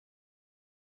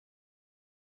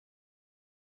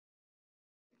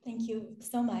Thank you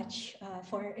so much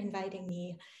for inviting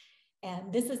me.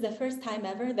 And this is the first time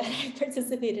ever that I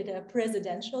participated in a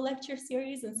presidential lecture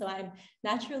series, and so I'm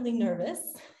naturally nervous.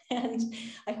 And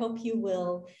I hope you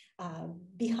will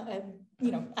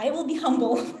I will be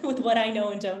humble with what I know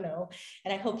and don't know.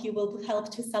 And I hope you will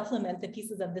help to supplement the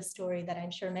pieces of the story that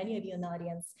I'm sure many of you in the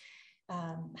audience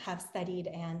have studied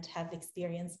and have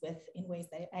experience with in ways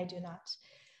that I do not.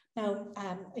 Now,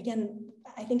 again,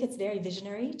 I think it's very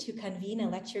visionary to convene a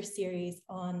lecture series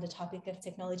on the topic of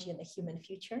technology and the human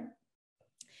future,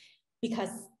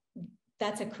 because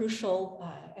that's a crucial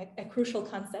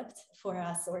concept for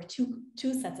us, or two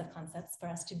sets of concepts for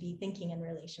us to be thinking in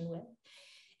relation with.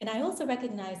 And I also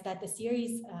recognize that the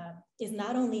series is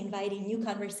not only inviting new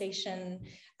conversation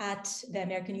at the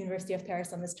American University of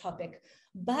Paris on this topic,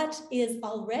 but is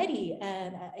already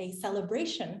a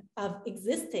celebration of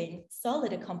existing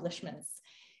solid accomplishments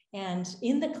and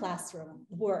in the classroom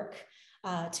work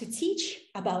to teach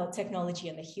about technology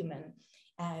and the human,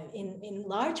 in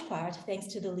large part thanks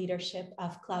to the leadership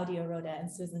of Claudia Roda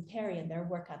and Susan Perry and their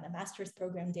work on the master's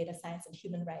program, Data Science and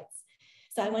Human Rights.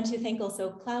 So I want to thank also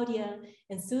Claudia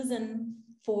and Susan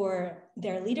for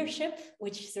their leadership,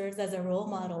 which serves as a role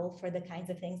model for the kinds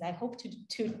of things I hope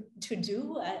to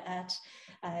do at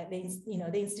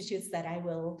the institutes that I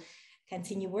will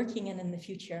continue working in the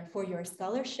future, for your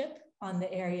scholarship on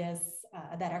the areas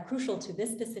that are crucial to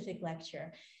this specific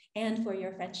lecture, and for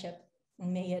your friendship.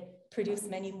 May it produce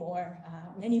many more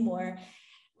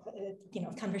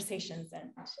conversations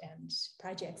and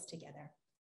projects together.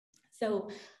 So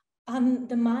on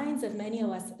the minds of many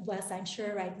of us, I'm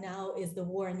sure right now, is the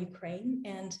war in Ukraine,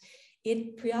 and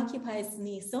it preoccupies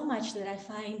me so much that I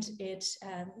find it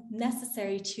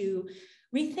necessary to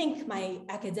rethink my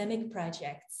academic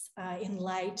projects in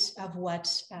light of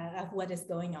what is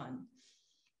going on.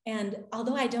 And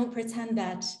although I don't pretend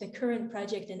that the current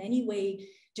project in any way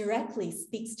directly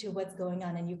speaks to what's going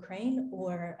on in Ukraine,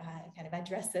 or kind of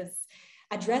addresses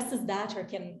that, or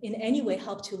can in any way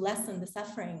help to lessen the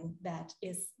suffering that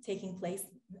is taking place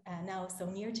now so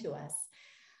near to us,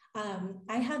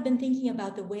 I have been thinking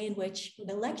about the way in which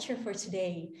the lecture for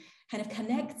today kind of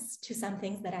connects to some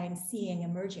things that I'm seeing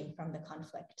emerging from the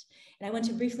conflict. And I want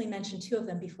to briefly mention two of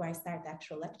them before I start the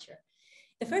actual lecture.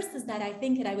 The first is that I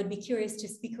think, and I would be curious to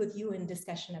speak with you in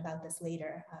discussion about this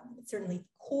later, it's certainly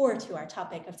core to our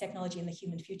topic of technology and the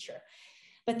human future.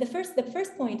 But the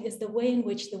first point is the way in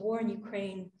which the war in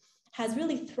Ukraine has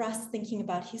really thrust thinking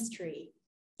about history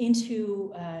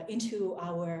into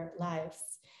our lives.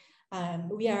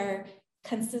 We are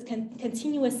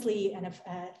continuously,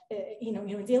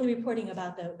 in daily reporting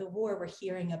about the war, we're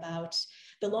hearing about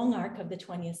the long arc of the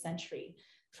 20th century,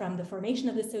 from the formation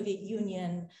of the Soviet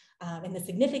Union and the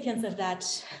significance of that,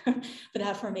 for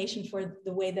that formation for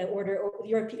the way the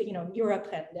Europe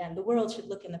and the world should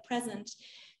look in the present,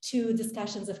 to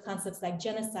discussions of concepts like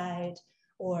genocide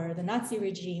or the Nazi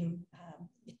regime,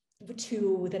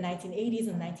 to the 1980s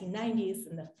and 1990s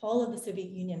and the fall of the Soviet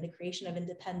Union, the creation of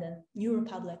independent new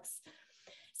republics.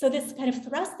 So this kind of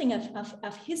thrusting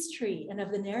of history and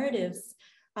of the narratives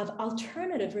of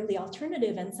alternative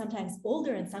and sometimes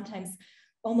older and sometimes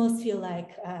almost feel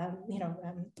like,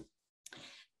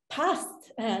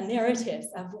 past narratives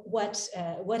of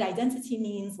what identity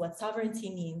means, what sovereignty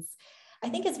means, I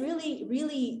think it's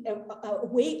really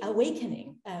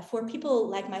awakening for people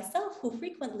like myself, who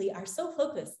frequently are so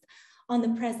focused on the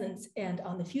present and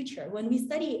on the future. When we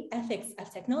study ethics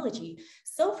of technology,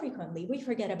 so frequently we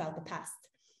forget about the past.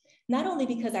 Not only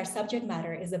because our subject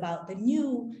matter is about the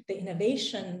new, the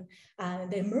innovation,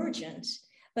 the emergent,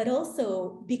 but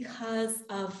also because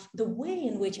of the way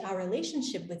in which our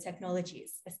relationship with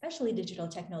technologies, especially digital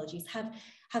technologies,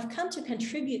 have come to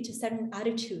contribute to certain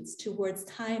attitudes towards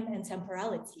time and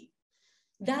temporality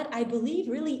that I believe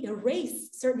really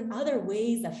erase certain other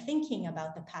ways of thinking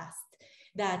about the past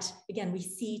that, again, we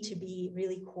see to be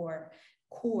really core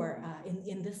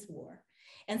in this war.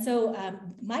 And so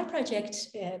my project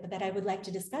that I would like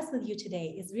to discuss with you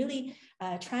today is really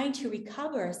trying to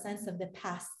recover a sense of the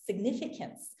past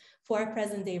significance for our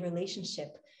present day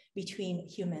relationship between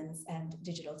humans and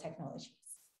digital technologies.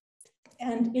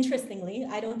 And interestingly,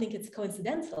 I don't think it's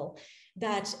coincidental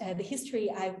that the history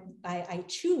I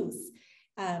choose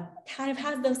kind of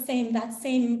has that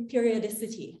same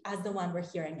periodicity as the one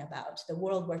we're hearing about, the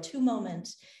World War II moment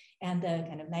and the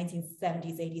kind of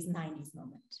 1970s, 80s, 90s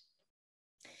moment.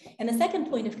 And the second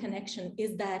point of connection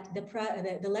is that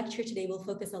the lecture today will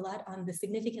focus a lot on the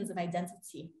significance of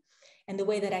identity and the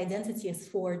way that identity is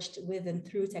forged with and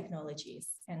through technologies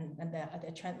and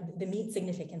the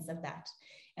significance of that.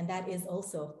 And that is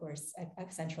also, of course,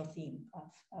 a central theme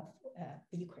of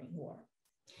the Ukraine war.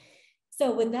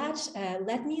 So with that,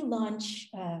 let me launch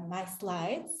my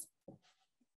slides.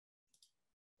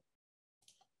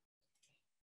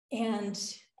 And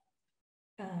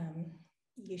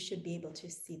you should be able to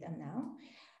see them now.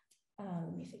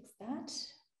 Let me fix that.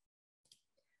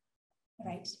 All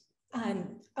right.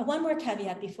 One more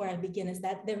caveat before I begin is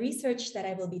that the research that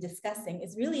I will be discussing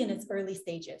is really in its early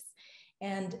stages.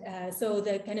 And so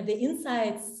the kind of the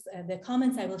insights, the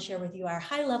comments I will share with you are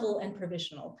high level and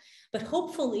provisional, but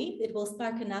hopefully it will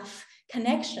spark enough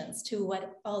connections to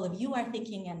what all of you are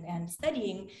thinking and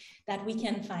studying that we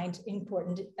can find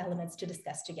important elements to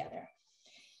discuss together.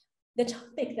 The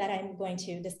topic that I'm going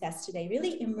to discuss today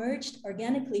really emerged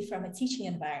organically from a teaching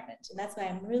environment. And that's why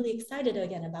I'm really excited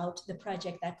again about the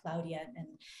project that Claudia and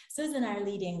Susan are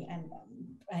leading, and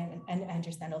I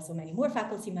understand also many more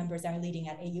faculty members are leading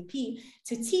at AUP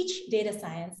to teach data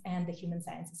science and the human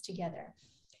sciences together.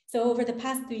 So over the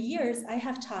past 3 years, I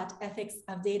have taught ethics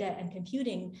of data and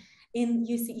computing in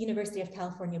University of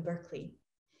California, Berkeley.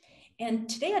 And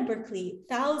today at Berkeley,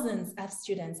 thousands of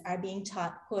students are being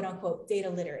taught, quote unquote, data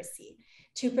literacy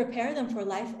to prepare them for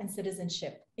life and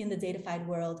citizenship in the datafied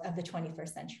world of the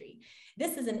 21st century.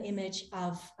 This is an image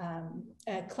of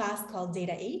a class called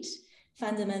Data 8,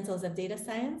 Fundamentals of Data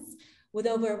Science, with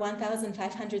over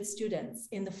 1,500 students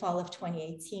in the fall of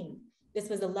 2018. This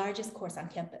was the largest course on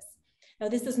campus. Now,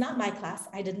 this is not my class.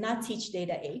 I did not teach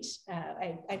Data 8.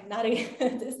 I'm not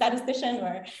a statistician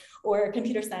or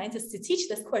computer scientist to teach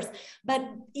this course. But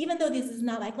even though this is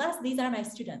not my class, these are my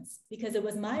students, because it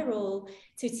was my role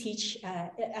to teach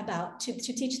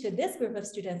to teach to this group of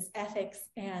students ethics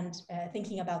and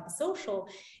thinking about the social,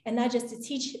 and not just to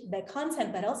teach the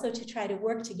content, but also to try to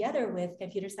work together with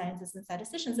computer scientists and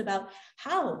statisticians about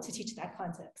how to teach that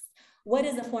context. What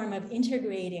is a form of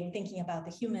integrating thinking about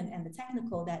the human and the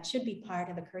technical that should be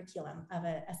part of a curriculum of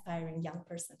an aspiring young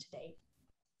person today?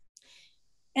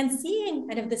 And seeing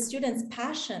kind of the students'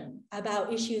 passion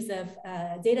about issues of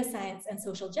data science and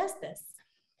social justice.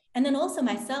 And then also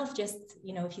myself, just,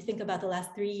 you know, if you think about the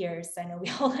last 3 years, I know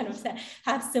we all kind of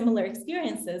have similar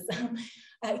experiences,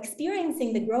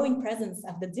 experiencing the growing presence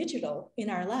of the digital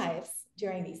in our lives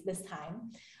during this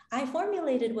time. I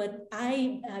formulated what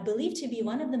I believe to be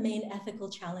one of the main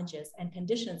ethical challenges and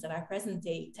conditions of our present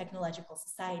day technological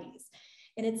societies.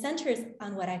 And it centers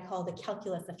on what I call the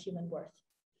calculus of human worth.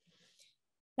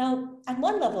 Now, at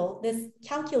one level, this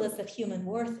calculus of human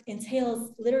worth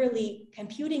entails literally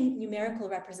computing numerical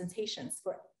representations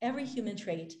for every human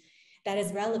trait that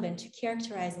is relevant to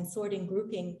characterizing, sorting,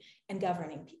 grouping, and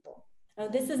governing people. Now,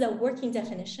 this is a working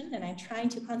definition, and I'm trying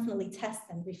to constantly test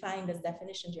and refine this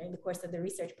definition during the course of the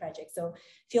research project. So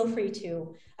feel free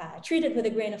to treat it with a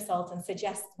grain of salt and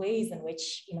suggest ways in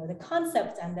which, you know, the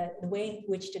concept and the way in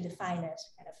which to define it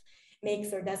kind of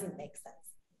makes or doesn't make sense.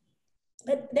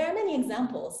 But there are many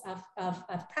examples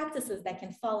of practices that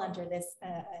can fall under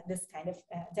this kind of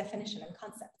definition and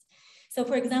concept. So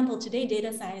for example, today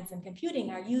data science and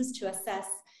computing are used to assess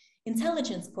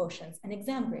intelligence quotients and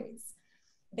exam grades.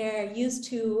 They're used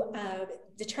to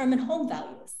determine home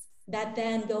values that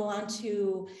then go on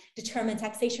to determine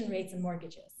taxation rates and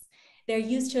mortgages. They're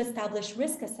used to establish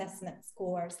risk assessment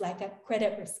scores like a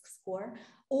credit risk score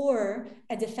or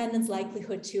a defendant's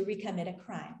likelihood to recommit a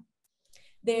crime.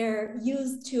 They're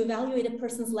used to evaluate a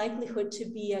person's likelihood to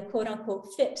be a quote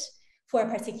unquote fit for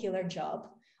a particular job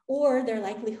or their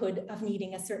likelihood of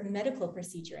needing a certain medical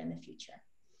procedure in the future.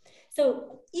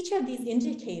 So each of these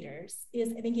indicators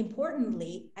is, I think,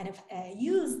 importantly kind of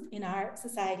used in our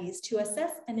societies to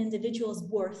assess an individual's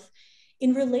worth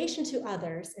in relation to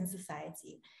others in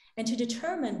society and to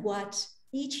determine what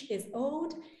each is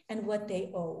owed and what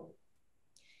they owe.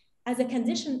 As a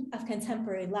condition of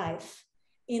contemporary life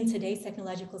in today's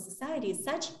technological societies,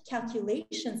 such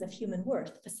calculations of human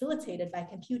worth facilitated by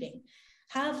computing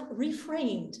have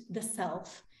reframed the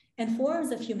self and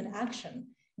forms of human action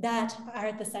that are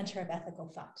at the center of ethical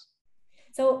thought.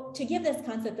 So to give this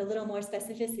concept a little more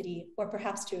specificity, or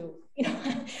perhaps to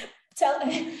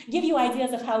give you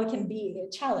ideas of how it can be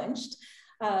challenged,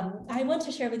 I want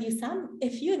to share with you a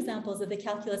few examples of the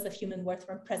calculus of human worth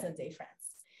from present day France.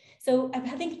 So I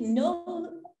think no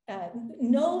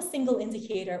single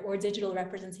indicator or digital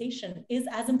representation is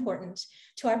as important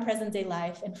to our present day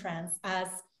life in France as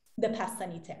the pass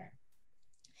sanitaire.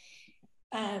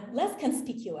 Less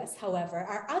conspicuous, however,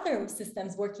 are other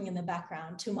systems working in the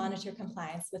background to monitor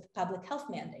compliance with public health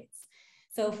mandates.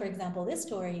 So for example, this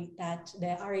story that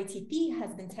the RATP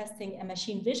has been testing a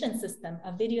machine vision system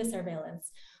of video surveillance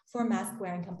for mask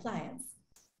wearing compliance.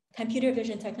 Computer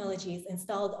vision technologies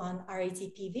installed on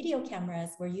RATP video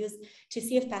cameras were used to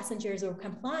see if passengers were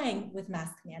complying with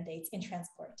mask mandates in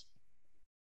transport.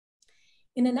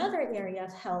 In another area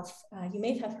of health, you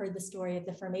may have heard the story of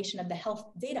the formation of the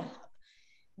Health Data Hub.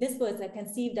 This was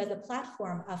conceived as a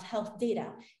platform of health data,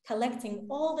 collecting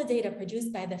all the data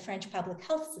produced by the French public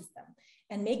health system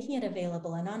and making it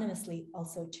available anonymously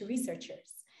also to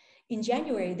researchers. In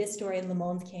January, this story in Le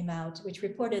Monde came out, which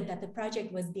reported that the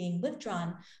project was being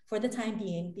withdrawn for the time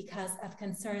being because of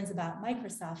concerns about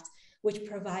Microsoft, which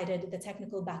provided the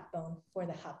technical backbone for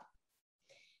the hub.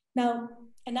 Now,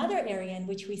 another area in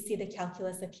which we see the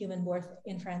calculus of human worth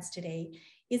in France today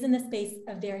is in the space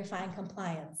of verifying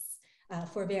compliance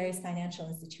for various financial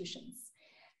institutions.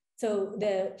 So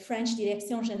the French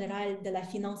Direction Générale de la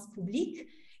Finance Publique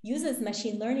uses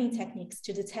machine learning techniques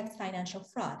to detect financial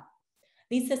fraud.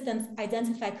 These systems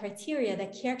identify criteria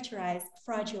that characterize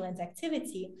fraudulent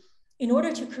activity in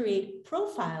order to create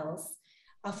profiles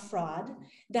of fraud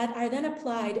that are then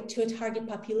applied to a target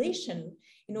population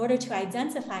in order to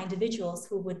identify individuals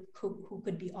who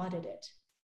could be audited.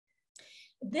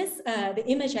 The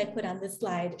image I put on this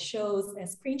slide shows a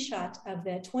screenshot of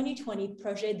the 2020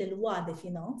 Projet de Loi des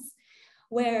Finances,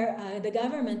 where the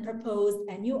government proposed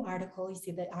a new article, you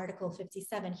see the Article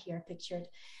 57 here pictured,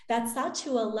 that sought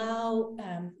to allow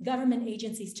government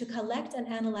agencies to collect and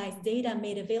analyze data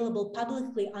made available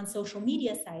publicly on social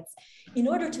media sites in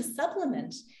order to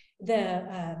supplement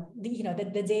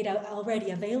the data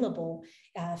already available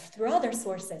through other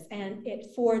sources and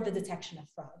for the detection of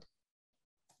fraud.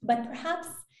 But perhaps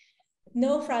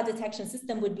no fraud detection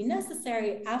system would be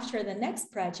necessary after the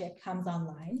next project comes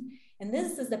online. And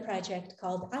this is the project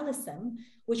called ALISM,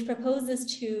 which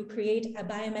proposes to create a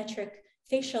biometric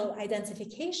facial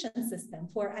identification system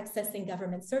for accessing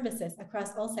government services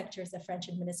across all sectors of French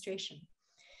administration.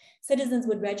 Citizens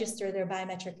would register their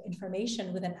biometric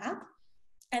information with an app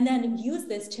and then use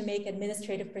this to make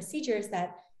administrative procedures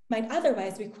that might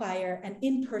otherwise require an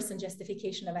in-person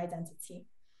justification of identity.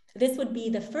 This would be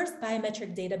the first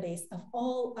biometric database of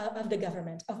all of the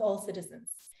government, of all citizens.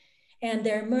 And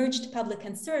there emerged public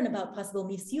concern about possible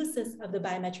misuses of the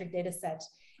biometric data set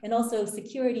and also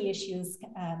security issues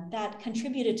that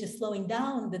contributed to slowing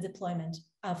down the deployment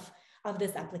of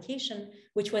this application,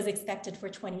 which was expected for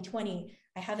 2020.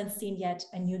 I haven't seen yet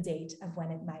a new date of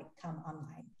when it might come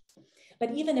online.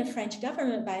 But even if French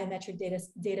government biometric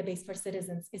database for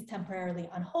citizens is temporarily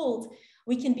on hold,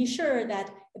 we can be sure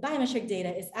that biometric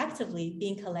data is actively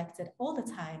being collected all the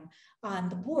time on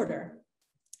the border.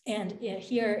 And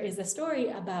here is a story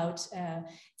about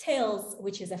Tails,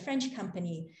 which is a French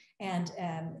company, and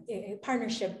a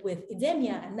partnership with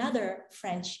Idemia, another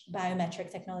French biometric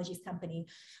technologies company,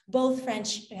 both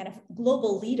French kind of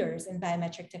global leaders in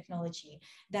biometric technology,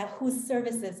 whose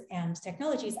services and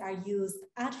technologies are used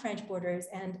at French borders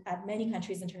and at many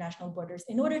countries' international borders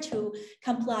in order to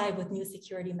comply with new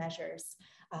security measures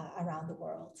around the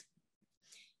world.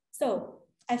 So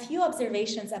a few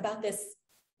observations about this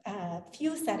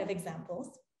few set of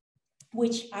examples,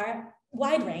 which are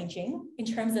wide-ranging in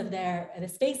terms of the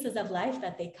spaces of life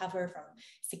that they cover, from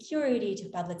security to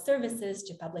public services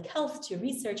to public health to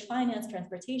research, finance,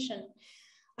 transportation.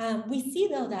 We see,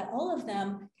 though, that all of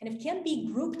them kind of can be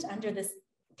grouped under this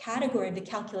category of the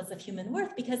calculus of human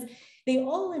worth because they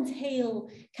all entail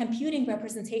computing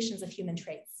representations of human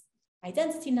traits: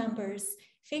 identity numbers,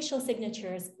 facial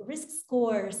signatures, risk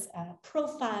scores,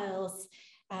 profiles,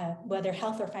 whether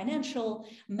health or financial,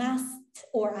 masked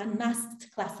or unmasked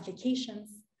classifications.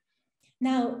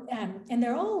 Now, and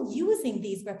they're all using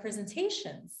these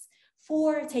representations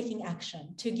for taking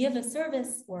action, to give a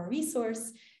service or a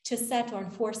resource, to set or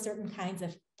enforce certain kinds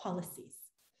of policies.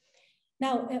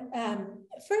 Now,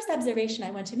 first observation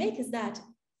I want to make is that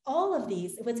all of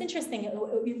these, what's interesting,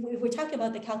 if we're talking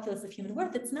about the calculus of human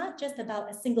worth, it's not just about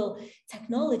a single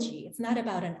technology. It's not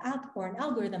about an app or an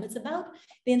algorithm. It's about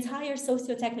the entire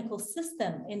socio-technical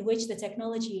system in which the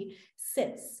technology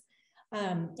sits,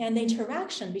 and the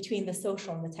interaction between the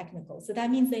social and the technical. So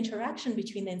that means the interaction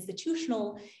between the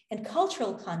institutional and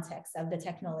cultural context of the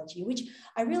technology, which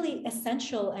are really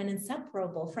essential and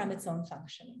inseparable from its own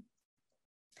functioning.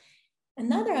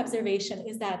 Another observation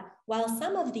is that while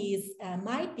some of these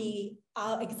might be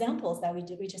examples that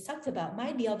we just talked about,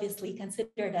 might be obviously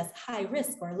considered as high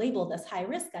risk or labeled as high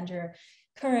risk under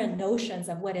current notions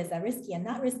of what is a risky and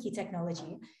not risky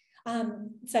technology,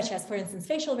 such as, for instance,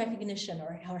 facial recognition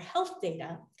or health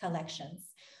data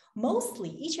collections. Mostly,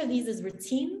 each of these is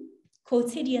routine,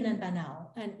 quotidian, and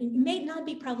banal, and it may not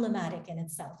be problematic in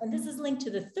itself. And this is linked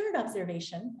to the third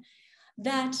observation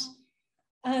that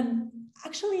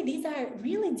actually, these are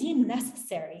really deemed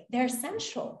necessary. They're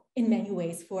essential in many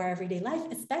ways for everyday life,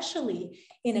 especially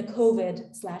in a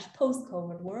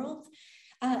COVID/post-COVID world.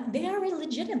 they are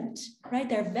illegitimate, right?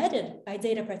 They're vetted by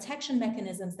data protection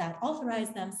mechanisms that authorize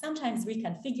them, sometimes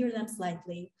reconfigure them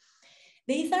slightly.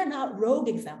 These are not rogue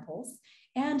examples,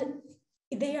 and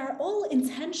they are all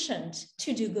intentioned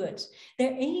to do good.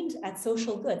 They're aimed at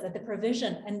social goods, at the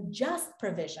provision and just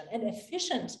provision and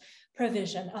efficient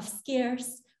provision of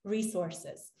scarce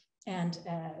resources and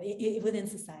within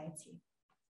society.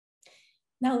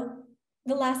 Now,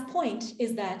 the last point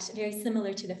is that, very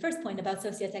similar to the first point about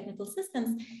socio-technical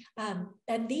systems,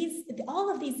 that all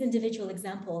of these individual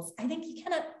examples, I think you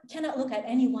cannot look at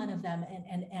any one of them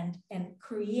and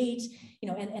create,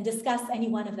 and discuss any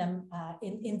one of them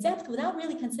in depth without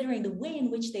really considering the way in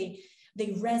which they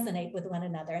resonate with one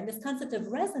another. And this concept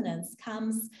of resonance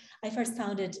I first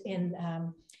found it in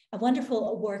a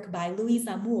wonderful work by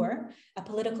Louisa Moore, a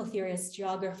political theorist,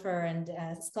 geographer, and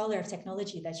scholar of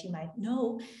technology that you might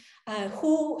know,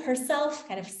 who herself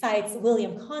kind of cites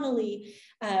William Connolly,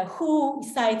 who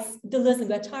cites Deleuze and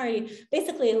Guattari,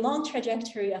 basically a long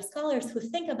trajectory of scholars who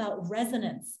think about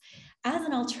resonance as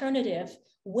an alternative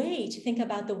way to think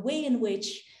about the way in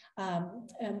which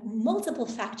multiple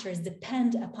factors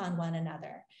depend upon one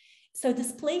another. So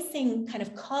displacing kind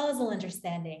of causal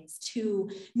understandings to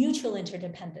mutual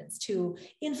interdependence, to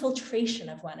infiltration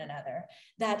of one another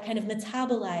that kind of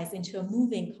metabolize into a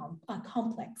moving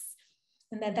complex.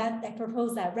 And I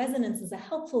propose that resonance is a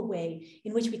helpful way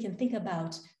in which we can think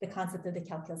about the concept of the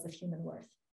calculus of human worth.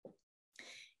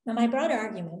 Now, my broader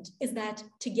argument is that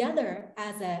together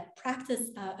as a practice,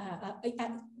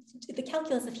 the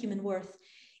calculus of human worth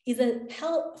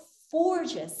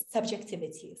forges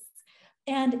subjectivities.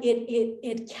 And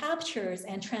it captures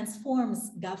and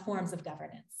transforms forms of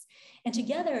governance. And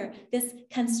together, this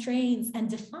constrains and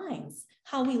defines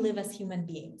how we live as human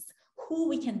beings, who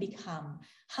we can become,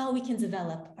 how we can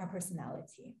develop our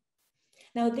personality.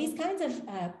 Now, these kinds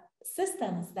of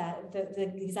systems that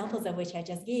the examples of which I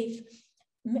just gave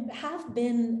have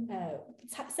been,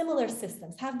 similar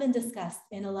systems have been discussed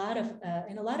in a lot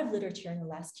of literature in the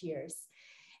last years.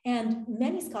 And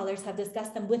many scholars have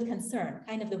discussed them with concern,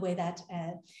 kind of the way that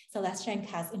Celeste Schenck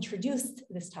has introduced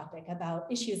this topic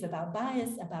about issues about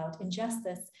bias, about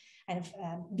injustice, and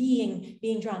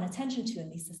being drawn attention to in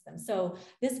these systems. So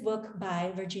this book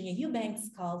by Virginia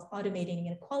Eubanks called Automating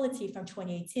Inequality from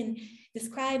 2018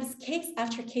 describes case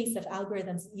after case of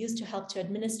algorithms used to help to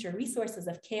administer resources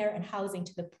of care and housing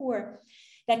to the poor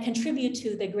that contribute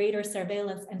to the greater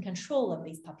surveillance and control of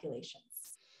these populations.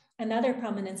 Another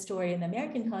prominent story in the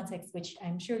American context, which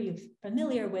I'm sure you're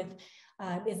familiar with,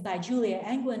 is by Julia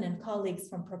Angwin and colleagues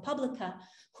from ProPublica,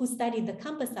 who studied the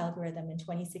COMPAS algorithm in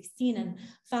 2016 and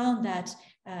found that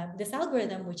this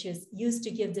algorithm, which is used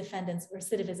to give defendants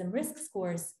recidivism risk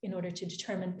scores in order to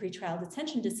determine pretrial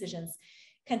detention decisions,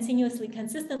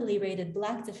 consistently rated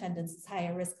Black defendants as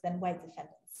higher risk than white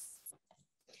defendants.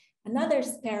 Another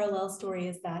parallel story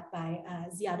is that by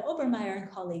Ziad Obermeyer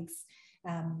and colleagues,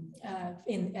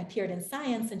 appeared in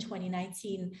Science in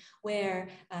 2019, where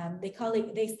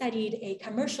they studied a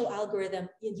commercial algorithm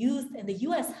used in the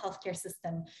US healthcare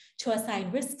system to assign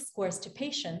risk scores to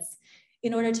patients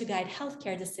in order to guide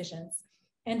healthcare decisions,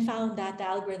 and found that the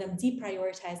algorithm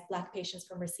deprioritized Black patients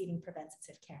from receiving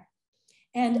preventative care.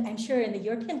 And I'm sure in the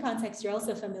European context, you're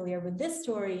also familiar with this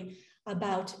story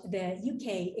about the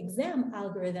UK exam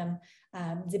algorithm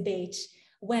debate,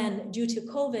 when, due to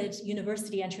COVID,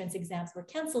 university entrance exams were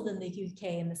canceled in the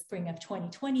UK in the spring of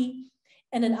 2020,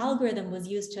 and an algorithm was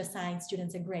used to assign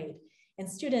students a grade. And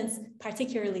students,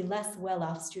 particularly less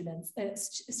well-off students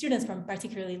from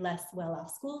particularly less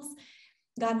well-off schools,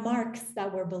 got marks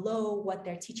that were below what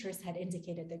their teachers had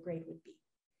indicated the grade would be.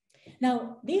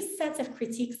 Now, these sets of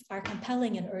critiques are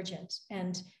compelling and urgent,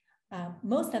 and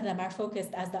most of them are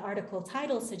focused, as the article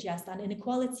title suggests, on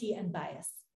inequality and bias.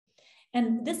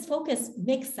 And this focus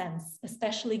makes sense,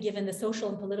 especially given the social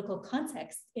and political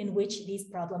context in which these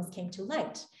problems came to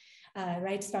light.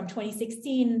 Right, from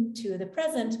 2016 to the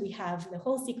present, we have the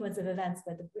whole sequence of events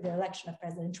with the election of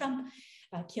President Trump,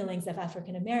 killings of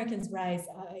African Americans, rise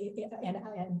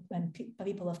and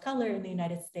people of color in the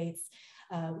United States,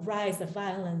 rise of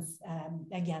violence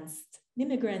against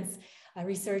immigrants,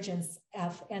 resurgence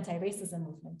of anti-racism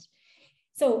movement.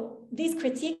 So these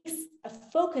critiques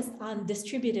focused on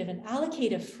distributive and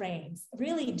allocative frames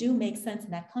really do make sense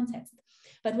in that context.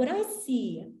 But what I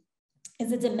see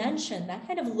is a dimension that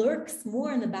kind of lurks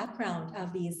more in the background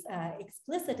of these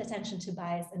explicit attention to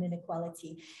bias and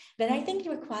inequality that I think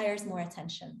requires more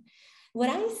attention. What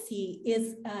I see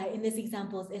is in these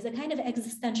examples is a kind of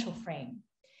existential frame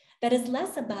that is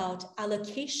less about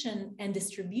allocation and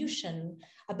distribution,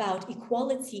 about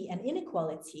equality and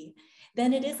inequality,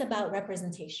 than it is about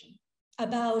representation,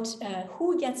 about who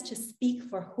gets to speak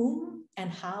for whom and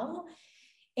how,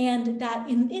 and that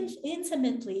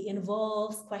intimately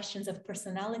involves questions of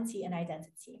personality and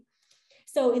identity.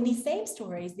 So in these same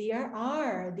stories, there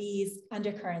are these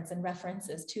undercurrents and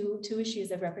references to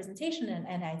issues of representation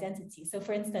and identity. So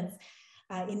for instance,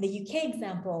 in the UK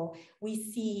example, we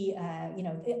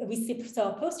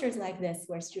saw posters like this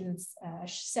where students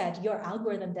said, "Your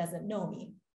algorithm doesn't know me."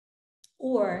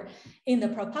 Or in the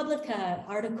ProPublica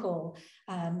article,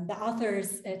 the authors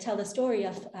tell the story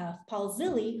of Paul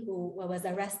Zilli, who was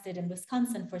arrested in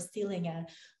Wisconsin for stealing a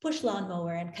push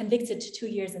lawnmower and convicted to 2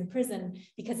 years in prison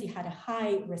because he had a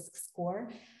high risk score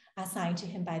assigned to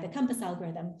him by the Compass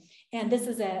algorithm. And this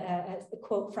is a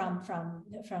quote from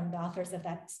the authors of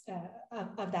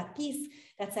that piece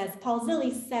that says, Paul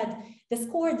Zilli said, "The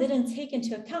score didn't take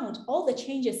into account all the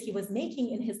changes he was making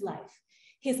in his life.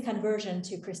 His conversion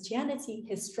to Christianity,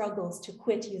 his struggles to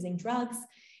quit using drugs,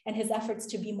 and his efforts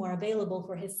to be more available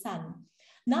for his son.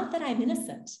 Not that I'm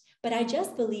innocent, but I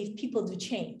just believe people do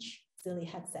change," Zilli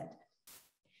had said.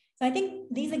 So I think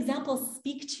these examples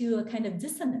speak to a kind of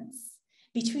dissonance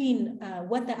between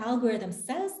what the algorithm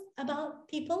says about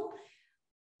people,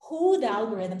 who the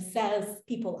algorithm says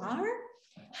people are,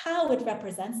 how it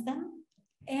represents them,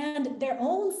 and their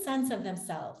own sense of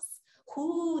themselves,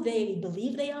 who they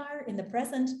believe they are in the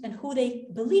present and who they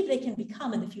believe they can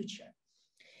become in the future.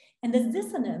 And this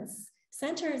dissonance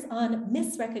centers on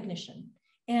misrecognition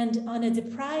and on a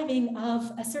depriving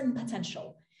of a certain potential,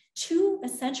 two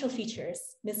essential features,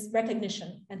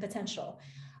 misrecognition and potential,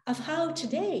 of how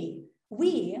today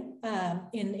we,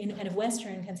 in kind of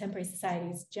Western contemporary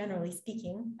societies, generally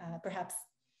speaking, perhaps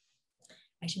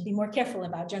I should be more careful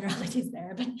about generalities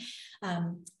there, but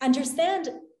understand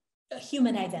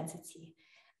human identity.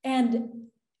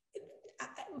 And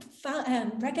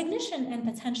recognition and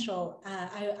potential,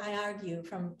 I argue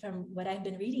from what I've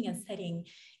been reading and studying,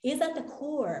 is at the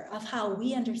core of how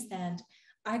we understand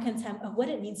our contempt of what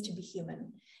it means to be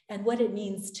human and what it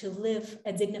means to live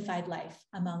a dignified life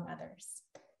among others.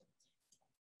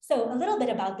 So a little bit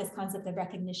about this concept of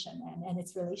recognition and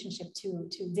its relationship to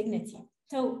dignity.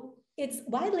 So it's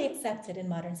widely accepted in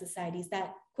modern societies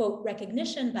that, quote,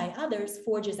 recognition by others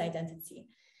forges identity.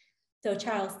 So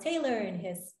Charles Taylor, in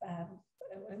his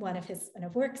one of his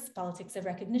works, Politics of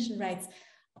Recognition, writes,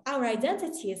 "Our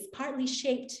identity is partly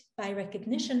shaped by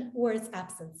recognition or its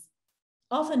absence,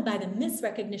 often by the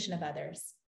misrecognition of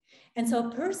others. And so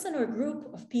a person or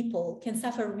group of people can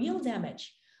suffer real damage,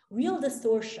 real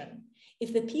distortion,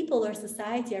 if the people or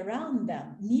society around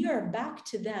them mirror back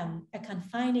to them a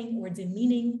confining or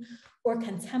demeaning or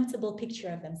contemptible picture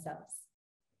of themselves."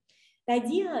 The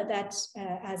idea that,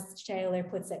 as Taylor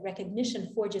puts it,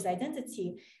 recognition forges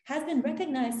identity has been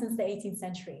recognized since the 18th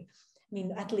century. I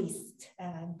mean, at least,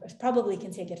 probably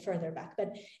can take it further back.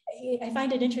 But I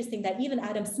find it interesting that even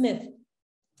Adam Smith,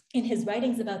 in his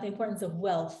writings about the importance of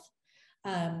wealth,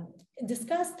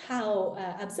 discussed how,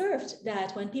 observed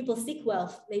that when people seek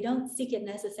wealth, they don't seek it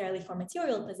necessarily for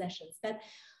material possessions, but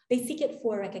they seek it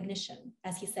for recognition,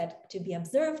 as he said, to be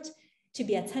observed, to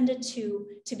be attended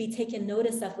to be taken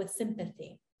notice of with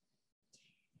sympathy.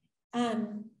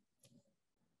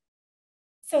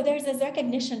 So there's this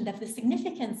recognition that the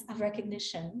significance of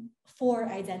recognition for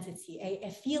identity,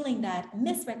 a feeling that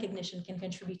misrecognition can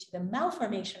contribute to the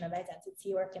malformation of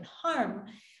identity or can harm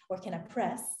or can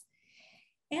oppress,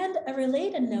 and a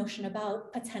related notion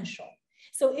about potential.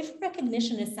 So if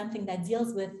recognition is something that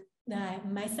deals with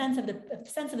my sense of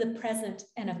the present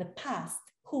and of the past,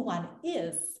 who one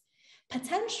is,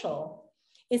 potential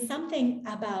is something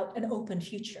about an open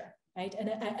future, right? And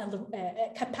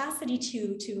a capacity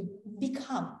to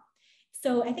become.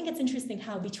 So I think it's interesting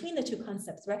how between the two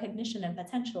concepts, recognition and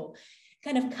potential,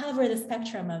 kind of cover the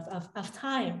spectrum of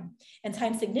time and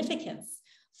time significance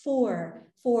for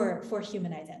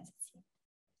human identity.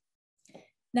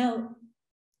 Now,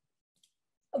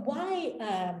 why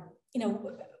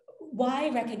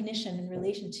recognition in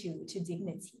relation to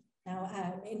dignity? Now,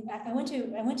 I want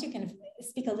to kind of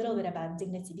speak a little bit about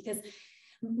dignity, because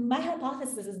my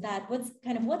hypothesis is that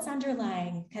what's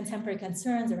underlying contemporary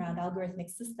concerns around algorithmic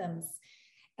systems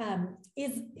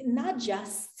is not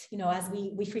just, as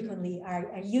we frequently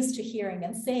are used to hearing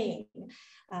and saying,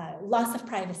 loss of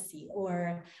privacy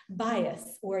or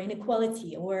bias or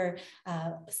inequality or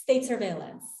state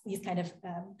surveillance, these kind of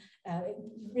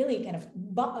really kind of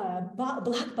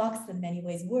black box in many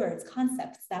ways words,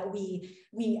 concepts that we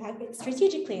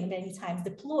strategically and many times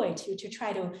deploy to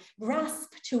try to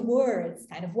grasp towards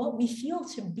kind of what we feel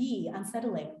to be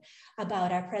unsettling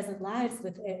about our present lives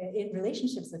in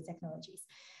relationships with technologies.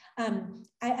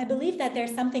 I believe that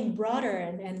there's something broader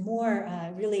and more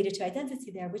related to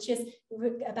identity there, which is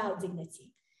about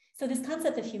dignity. So this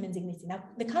concept of human dignity. Now,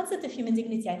 the concept of human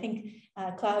dignity, I think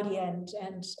Claudia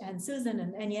and Susan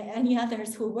and any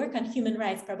others who work on human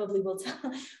rights probably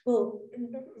will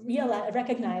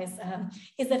recognize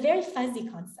is a very fuzzy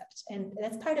concept, and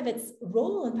that's part of its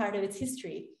role and part of its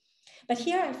history. But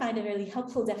here I find a really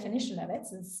helpful definition of it,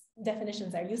 since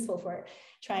definitions are useful for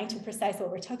trying to precise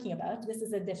what we're talking about. This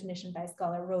is a definition by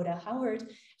scholar Rhoda Howard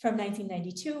from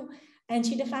 1992. And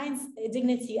she defines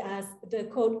dignity as the,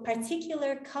 quote,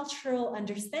 particular cultural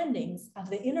understandings of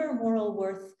the inner moral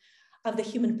worth of the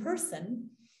human person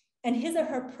and his or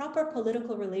her proper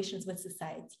political relations with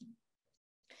society.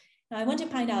 Now, I want to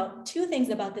point out two things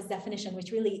about this definition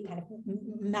which really kind of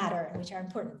matter and which are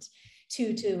important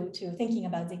to thinking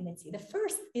about dignity. The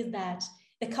first is that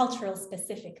the cultural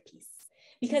specific piece,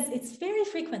 because it's very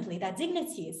frequently that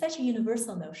dignity is such a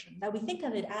universal notion that we think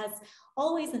of it as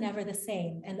always and ever the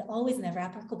same and always and ever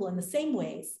applicable in the same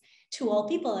ways to all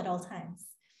people at all times.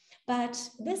 But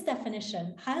this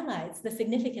definition highlights the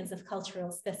significance of cultural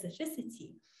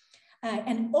specificity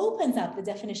and opens up the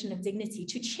definition of dignity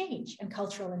to change in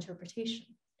cultural interpretation.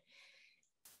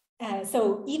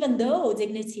 So even though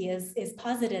dignity is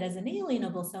posited as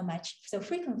inalienable so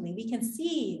frequently, we can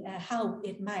see how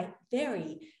it might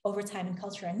vary over time in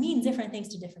culture and mean different things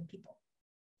to different people.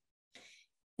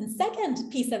 And second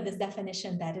piece of this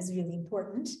definition that is really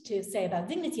important to say about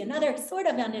dignity, another sort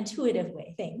of an intuitive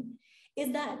thing,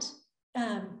 is that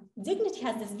dignity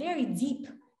has this very deep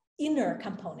inner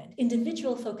component,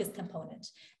 individual focused component,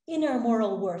 inner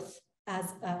moral worth, as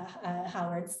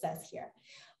Howard says here.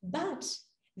 But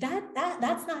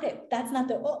that's not it. That's not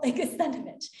the extent of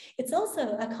it. It's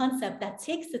also a concept that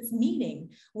takes its meaning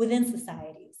within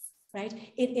societies, right?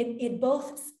 It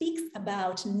both speaks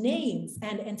about names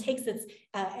and takes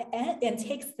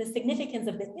the significance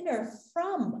of the inner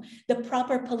from the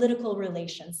proper political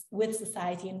relations with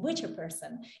society in which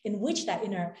that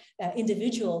inner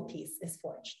individual piece is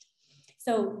forged.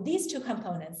 So these two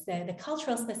components, the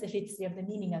cultural specificity of the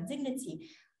meaning of dignity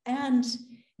and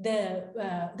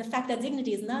the fact that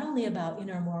dignity is not only about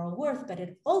inner moral worth, but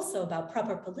it's also about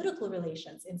proper political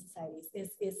relations in societies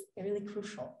is really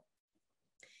crucial.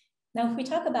 Now, if we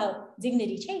talk about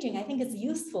dignity changing, I think it's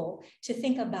useful to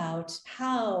think about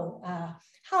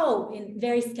how in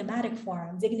very schematic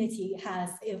form, dignity has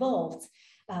evolved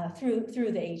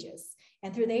through the ages.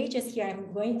 And through the ages here,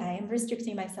 I am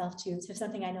restricting myself to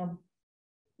something I know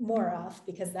more of,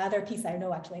 because the other piece I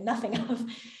know actually nothing of.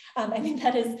 I think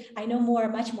that is, I know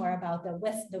much more about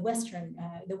the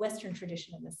Western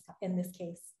tradition in this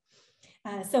case.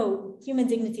 So human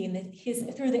dignity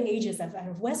through the ages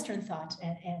of Western thought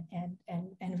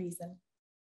and reason.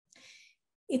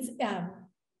 It's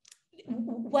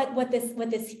what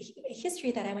this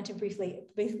history that I want to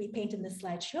briefly paint in this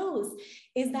slide shows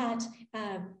is that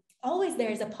always there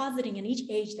is a positing in each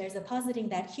age. There's a positing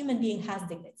that human being has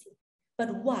dignity.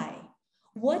 But why?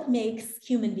 What makes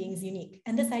human beings unique?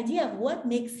 And this idea of what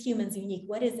makes humans unique,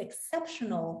 what is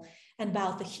exceptional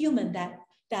about the human that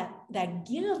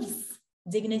gives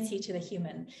dignity to the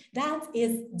human, that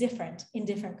is different in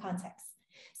different contexts.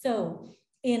 So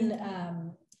in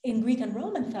Greek and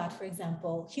Roman thought, for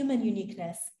example, human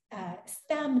uniqueness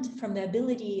stemmed from the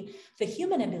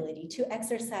human ability to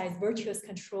exercise virtuous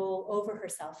control over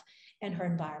herself and her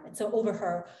environment. So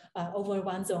over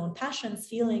one's own passions,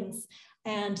 feelings,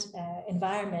 and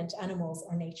environment, animals,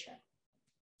 or nature.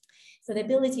 So the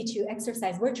ability to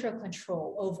exercise virtual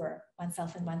control over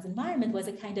oneself and one's environment was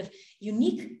a kind of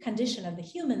unique condition of the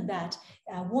human that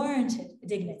warranted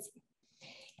dignity.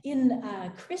 In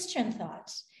Christian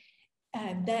thought,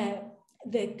 the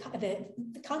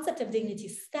concept of dignity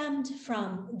stemmed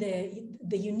from the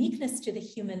uniqueness to the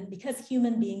human, because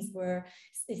human beings are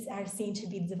seen to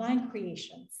be divine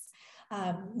creations,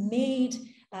 made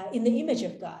in the image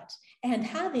of God, and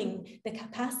having the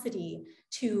capacity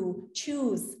to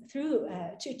choose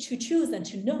and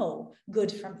to know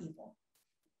good from evil.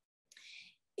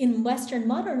 In Western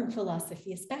modern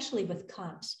philosophy, especially with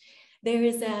Kant, there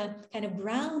is a kind of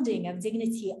grounding of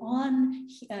dignity on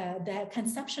the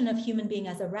conception of human being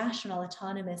as a rational,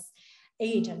 autonomous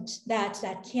agent that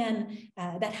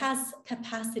has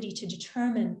capacity to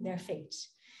determine their fate.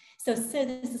 So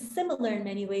this is similar in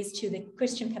many ways to the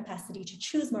Christian capacity to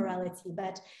choose morality,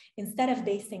 but instead of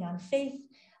basing on faith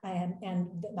and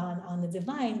on the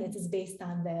divine, it is based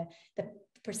on the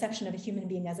perception of a human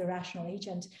being as a rational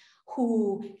agent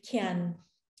who can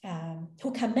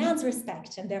who commands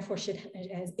respect and therefore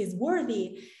is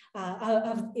worthy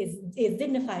is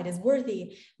dignified, is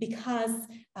worthy because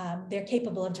they're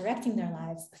capable of directing their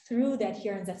lives through the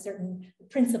adherence of certain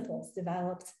principles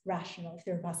developed rationally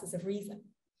through a process of reason.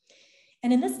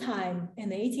 And in this time, in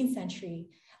the 18th century,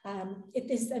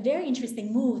 it is a very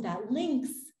interesting move that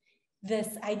links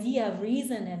this idea of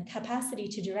reason and capacity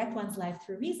to direct one's life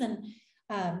through reason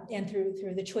and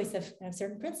through the choice of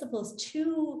certain principles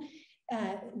to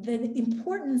the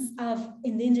importance of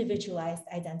an individualized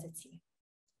identity.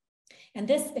 And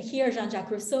this here,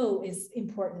 Jean-Jacques Rousseau is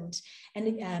important,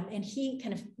 and he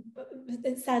kind of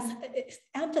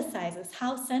emphasizes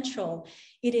how central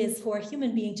it is for a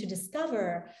human being to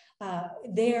discover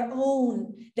their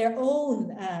own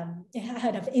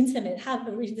kind of intimate,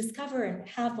 discover and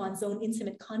have one's own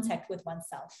intimate contact with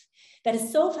oneself. That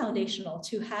is so foundational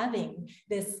to having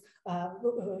this,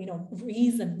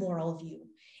 reasoned moral view.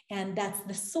 And that's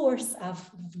the source of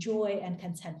joy and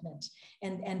contentment,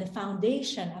 and the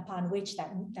foundation upon which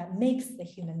that makes the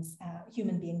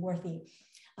human being worthy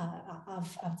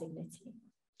of dignity.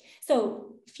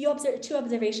 So two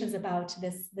observations about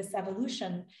this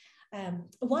evolution.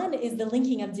 One is the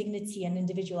linking of dignity and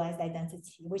individualized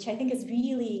identity, which I think is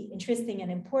really interesting and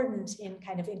important in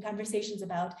conversations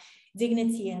about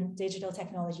dignity and digital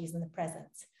technologies in the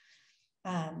present.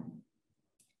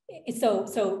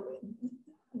 So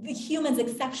the human's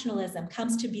exceptionalism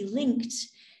comes to be linked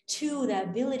to the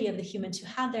ability of the human to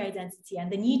have their identity and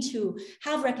the need to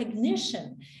have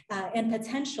recognition and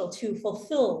potential to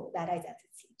fulfill that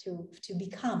identity, to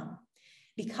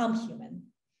become human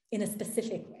in a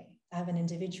specific way of an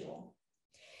individual.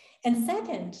 And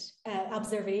second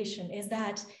observation is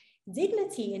that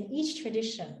dignity in each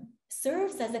tradition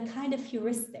serves as a kind of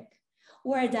heuristic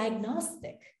or a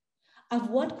diagnostic of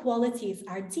what qualities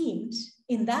are deemed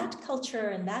in that culture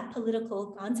and that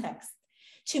political context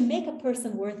to make a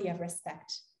person worthy of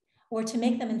respect or to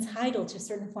make them entitled to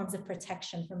certain forms of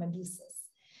protection from abuses.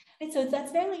 And so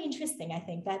that's very interesting, I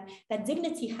think, that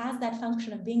dignity has that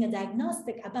function of being a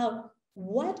diagnostic about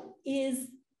what is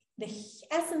the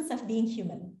essence of being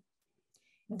human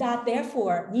that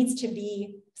therefore needs to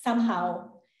be somehow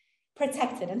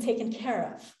protected and taken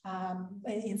care of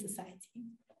in society.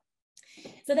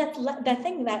 So that's that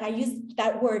thing that I used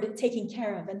that word taking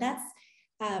care of, and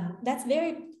that's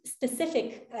very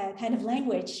specific kind of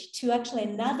language to actually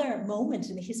another moment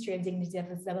in the history of dignity of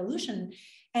its evolution.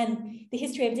 And the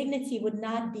history of dignity would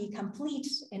not be complete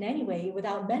in any way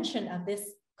without mention of this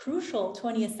crucial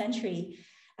 20th century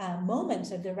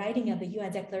moment of the writing of the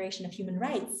UN Declaration of Human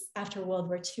Rights after World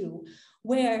War II,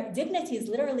 where dignity is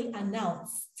literally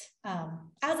announced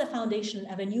as a foundation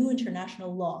of a new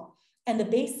international law and the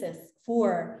basis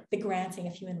for the granting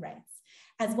of human rights.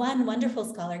 As one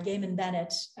wonderful scholar, Gaiman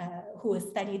Bennett, who has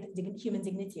studied human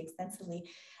dignity extensively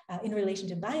in relation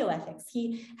to bioethics,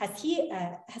 he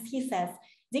says,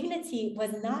 dignity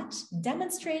was not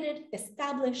demonstrated,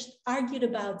 established, argued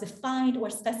about, defined, or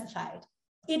specified.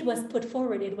 It was put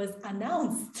forward, it was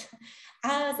announced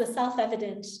as a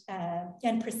self-evident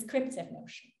and prescriptive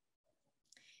notion.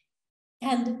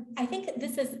 And I think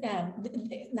this is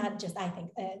not just I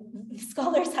think,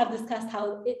 scholars have discussed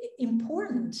how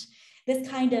important this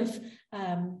kind of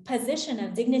position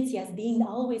of dignity as being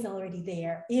always already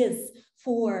there is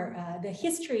for the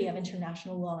history of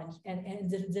international law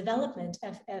and the development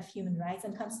of human rights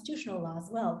and constitutional law as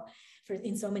well,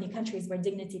 in so many countries where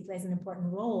dignity plays an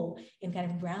important role in kind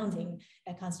of grounding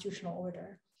a constitutional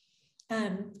order.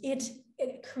 It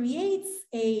creates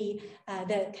the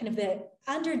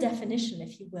under definition,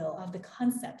 if you will, of the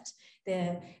concept,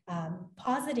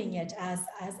 positing it as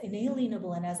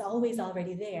inalienable and as always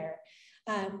already there,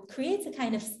 creates a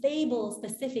kind of stable,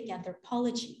 specific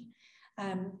anthropology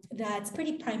that's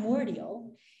pretty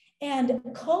primordial and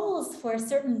calls for a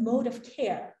certain mode of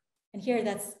care. And here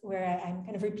that's where I'm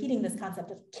kind of repeating this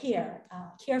concept of care,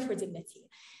 care for dignity,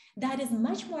 that is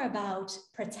much more about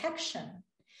protection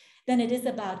than it is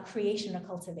about creation or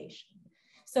cultivation.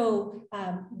 So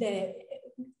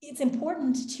it's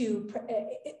important to,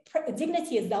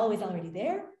 dignity is always already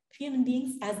there. Human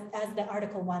beings, as the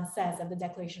Article 1 says of the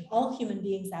Declaration, all human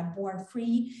beings are born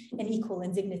free and equal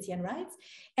in dignity and rights.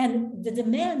 And the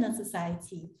demand on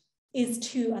societies is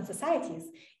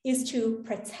to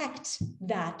protect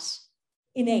that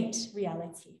innate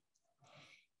reality.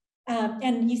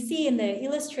 And you see in the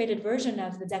illustrated version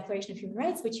of the Declaration of Human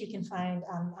Rights, which you can find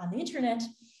on the internet,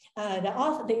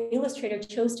 the illustrator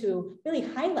chose to really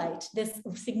highlight this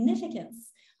significance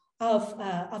of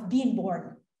being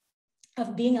born,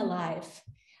 of being alive,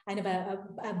 kind of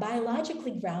a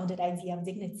biologically grounded idea of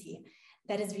dignity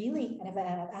that is really kind of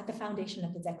at the foundation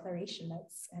of the declaration.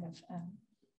 That's kind of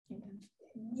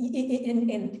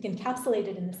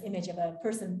encapsulated in this image of a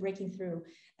person breaking through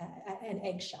an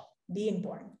eggshell, being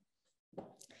born.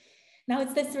 Now,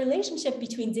 it's this relationship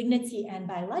between dignity and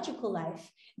biological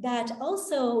life that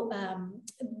also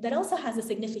has a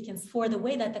significance for the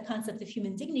way that the concept of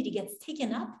human dignity gets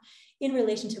taken up in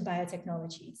relation to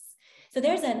biotechnologies. So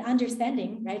there's an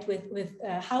understanding, right, with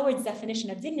Howard's definition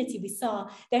of dignity, we saw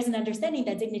there's an understanding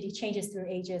that dignity changes through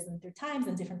ages and through times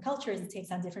and different cultures, it takes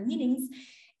on different meanings.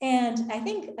 And I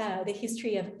think the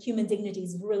history of human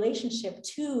dignity's relationship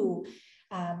to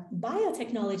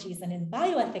biotechnologies and in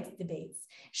bioethics debates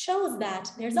shows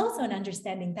that there's also an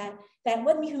understanding that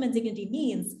what human dignity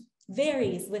means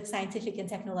varies with scientific and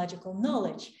technological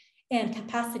knowledge and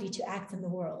capacity to act in the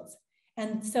world.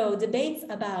 And so debates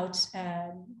about,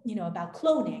 about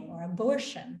cloning or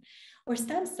abortion or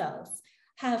stem cells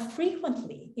have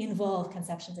frequently involved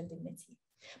conceptions of dignity.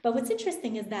 But what's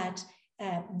interesting is that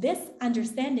this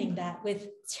understanding that with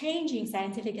changing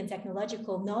scientific and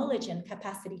technological knowledge and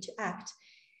capacity to act,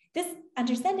 this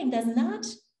understanding does not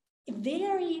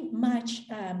very much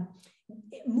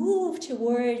move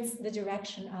towards the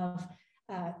direction of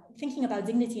thinking about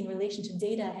dignity in relation to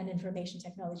data and information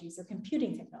technologies or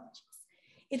computing technologies.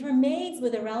 It remains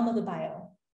with the realm of the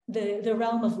bio, the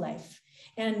realm of life.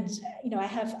 And I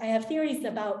have theories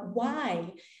about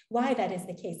why that is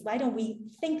the case. Why don't we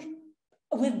think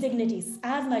with dignities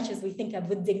as much as we think of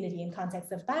with dignity in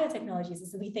context of biotechnologies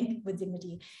as we think with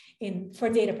dignity for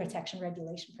data protection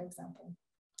regulation, for example.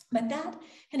 But that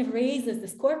kind of raises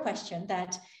this core question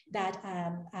that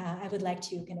I would like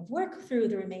to kind of work through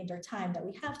the remainder time that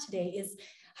we have today is,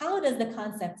 how does the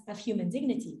concept of human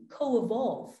dignity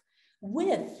co-evolve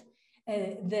with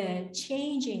the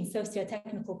changing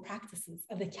socio-technical practices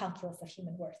of the calculus of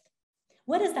human worth?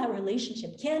 What is that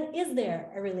relationship? Is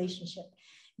there a relationship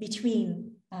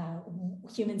between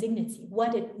human dignity,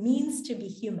 what it means to be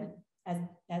human as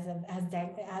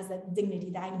a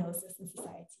dignity diagnosis in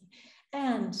society,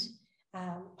 and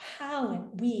how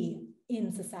we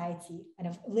in society kind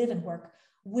of live and work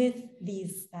with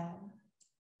these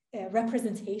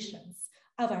representations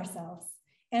of ourselves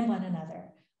and one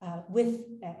another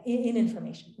in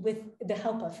information, with the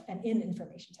help of and in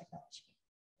information technology.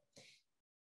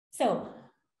 So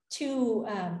to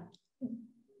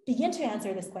begin to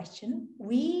answer this question,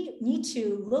 we need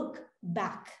to look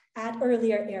back at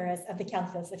earlier eras of the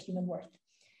calculus of human worth,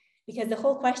 because the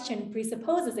whole question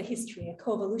presupposes a history, a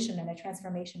co-evolution and a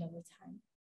transformation over time.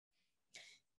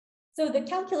 So the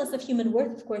calculus of human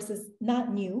worth, of course, is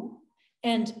not new,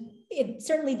 and it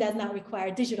certainly does not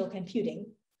require digital computing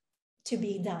to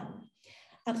be done.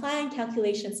 Applying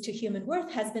calculations to human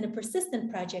worth has been a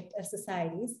persistent project of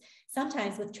societies,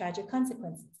 sometimes with tragic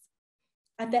consequences.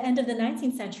 At the end of the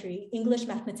 19th century, English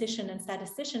mathematician and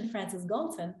statistician Francis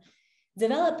Galton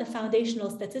developed the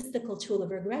foundational statistical tool of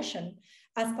regression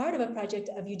as part of a project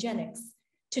of eugenics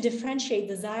to differentiate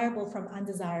desirable from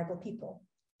undesirable people.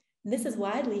 And this is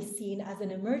widely seen as an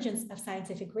emergence of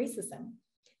scientific racism,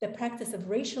 the practice of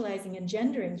racializing and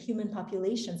gendering human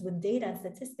populations with data and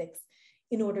statistics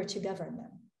in order to govern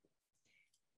them.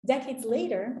 Decades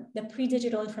later, the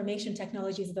pre-digital information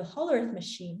technologies of the Hollerith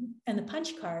machine and the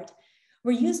punch card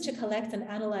were used to collect and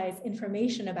analyze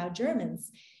information about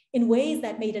Germans in ways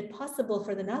that made it possible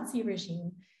for the Nazi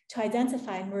regime to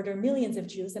identify and murder millions of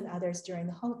Jews and others during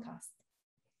the Holocaust.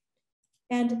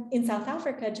 And in South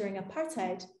Africa during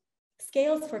apartheid,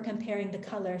 scales for comparing the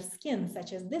color of skin,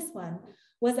 such as this one,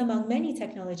 was among many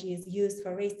technologies used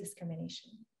for race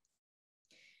discrimination.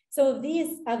 So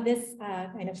these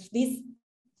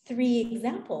three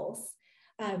examples,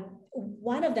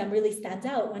 one of them really stands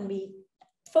out when we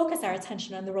focus our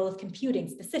attention on the role of computing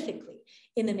specifically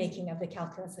in the making of the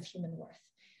calculus of human worth.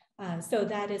 So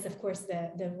that is, of course,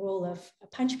 the role of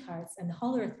punch cards and the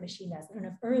Hollerith machine as kind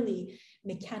of early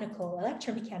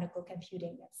electromechanical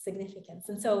computing significance.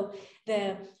 And so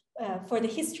for the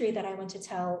history that I want to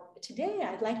tell today,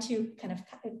 I'd like to kind of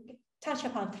touch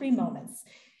upon three moments.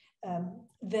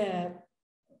 The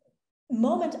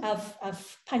moment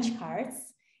of punch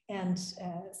cards and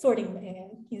sorting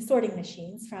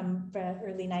machines from the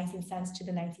early 19th to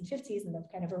the 1950s and the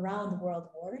kind of around the world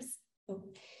wars.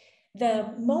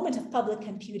 The moment of public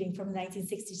computing from the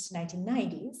 1960s to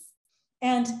 1990s.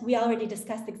 And we already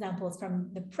discussed examples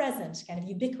from the present kind of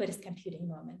ubiquitous computing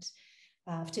moment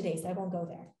of today, so I won't go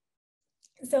there.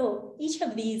 So each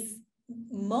of these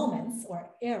moments or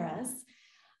eras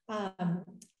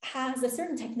has a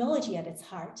certain technology at its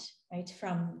heart, right?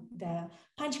 From the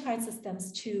punch card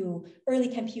systems to early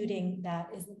computing that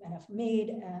is kind of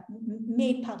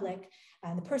made public,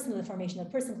 the personal information of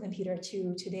the personal computer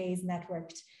to today's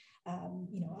networked,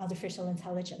 artificial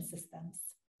intelligence systems.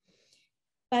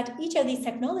 But each of these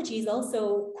technologies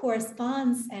also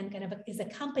corresponds and kind of is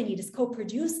accompanied, is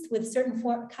co-produced with certain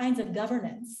kinds of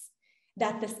governance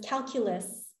that this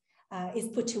calculus is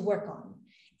put to work on.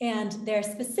 And there are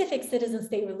specific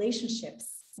citizen-state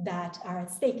relationships that are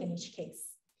at stake in each case.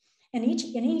 And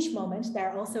in each moment, there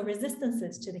are also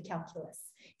resistances to the calculus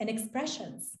and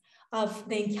expressions of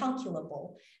the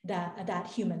incalculable that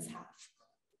humans have.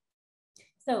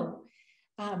 So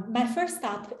my first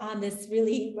stop on this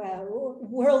really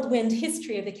whirlwind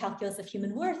history of the calculus of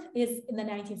human worth is in the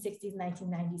 1960s,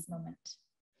 1990s moment.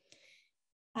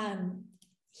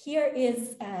 Here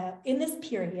is, in this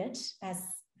period, as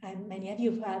many of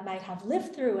you might have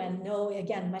lived through and know,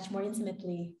 again, much more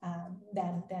intimately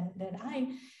than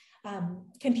I,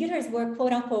 computers were,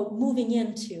 quote unquote, moving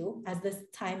into, as this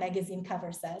Time magazine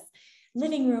cover says,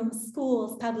 living rooms,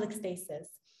 schools, public spaces.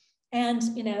 And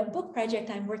in a book project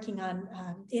I'm working on,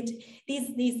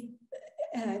 these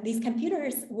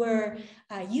computers were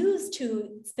used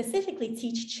to specifically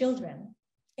teach children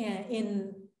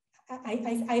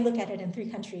I look at it in 3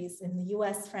 countries, in the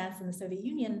US, France, and the Soviet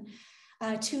Union,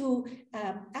 to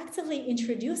actively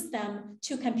introduce them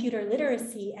to computer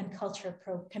literacy and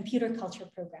computer culture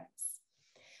programs.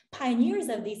 Pioneers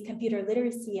of these computer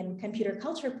literacy and computer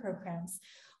culture programs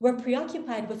were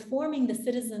preoccupied with forming the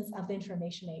citizens of the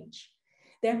information age.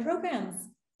 Their programs,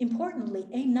 importantly,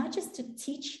 aim not just to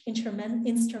teach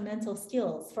instrumental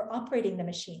skills for operating the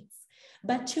machines,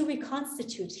 but to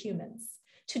reconstitute humans,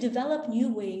 to develop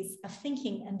new ways of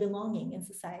thinking and belonging in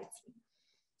society.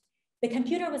 The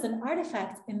computer was an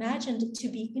artifact imagined to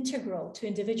be integral to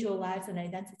individual lives and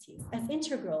identities, as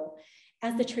integral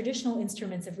as the traditional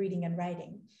instruments of reading and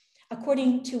writing.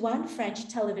 According to one French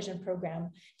television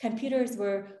program, computers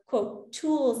were, quote,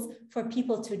 tools for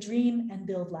people to dream and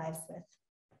build lives with.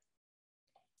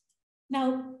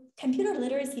 Now, computer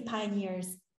literacy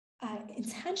pioneers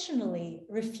intentionally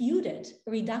refuted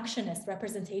reductionist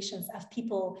representations of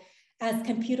people as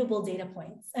computable data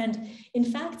points, and in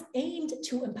fact aimed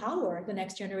to empower the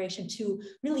next generation to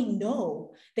really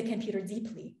know the computer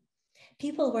deeply.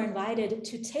 People were invited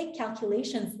to take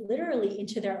calculations literally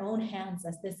into their own hands,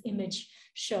 as this image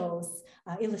shows,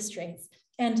 illustrates,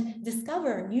 and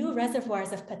discover new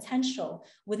reservoirs of potential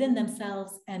within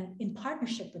themselves and in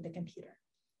partnership with the computer.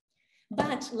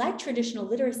 But like traditional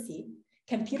literacy,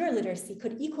 computer literacy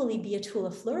could equally be a tool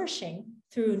of flourishing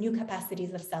through new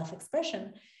capacities of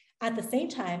self-expression, at the same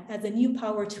time as a new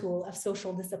power tool of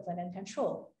social discipline and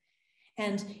control.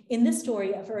 And in this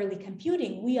story of early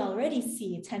computing, we already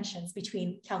see tensions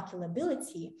between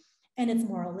calculability and its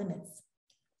moral limits.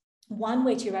 One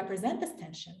way to represent this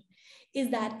tension is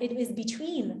that it is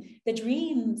between the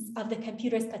dreams of the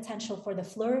computer's potential for the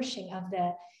flourishing of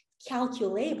the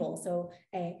calculable, so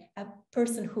a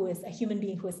person who is a human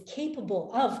being who is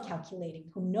capable of calculating,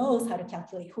 who knows how to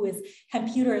calculate, who is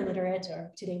computer literate,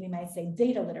 or today we might say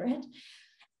data literate,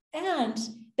 and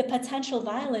the potential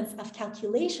violence of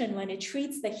calculation when it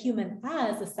treats the human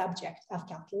as a subject of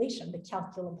calculation, the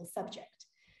calculable subject.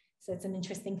 So it's an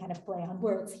interesting kind of play on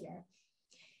words here.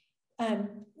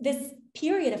 This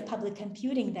period of public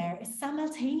computing there is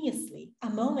simultaneously a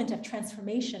moment of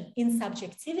transformation in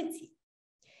subjectivity,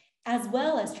 as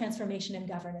well as transformation in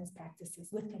governance practices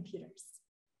with computers.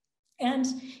 And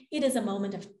it is a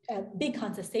moment of big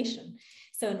contestation,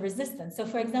 so in resistance. So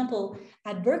for example,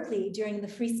 at Berkeley during the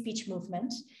free speech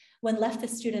movement, when leftist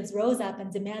students rose up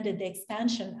and demanded the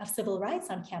expansion of civil rights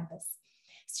on campus,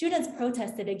 students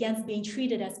protested against being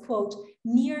treated as, quote,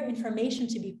 mere information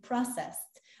to be processed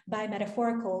by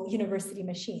metaphorical university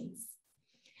machines.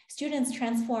 Students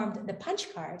transformed the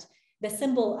punch card, the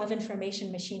symbol of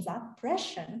information machines'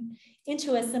 oppression,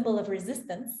 into a symbol of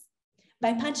resistance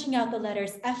by punching out the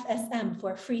letters FSM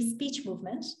for free speech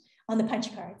movement on the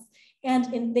punch cards.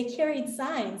 And they carried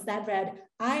signs that read,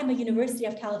 I am a University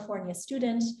of California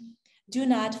student, do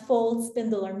not fold,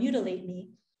 spindle, or mutilate me,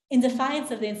 in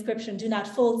defiance of the inscription, do not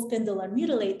fold, spindle, or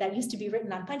mutilate, that used to be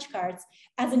written on punch cards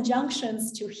as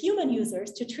injunctions to human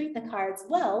users to treat the cards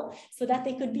well so that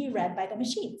they could be read by the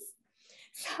machines.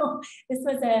 So this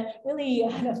was a really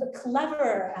kind of a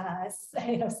clever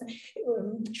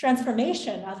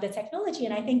transformation of the technology,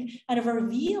 and I think kind of a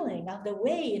revealing of the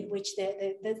way in which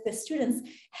the students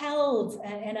held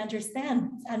and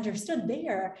understood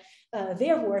their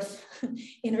worth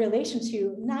in relation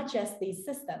to not just these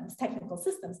systems, technical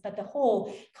systems, but the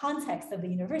whole context of the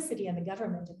university and the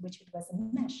government in which it was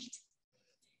enmeshed.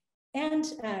 And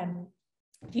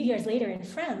a few years later in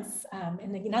France,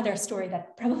 in another story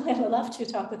that probably I would love to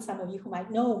talk with some of you who might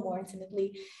know more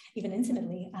intimately, even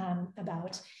intimately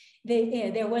about,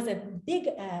 there was a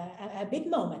big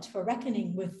moment for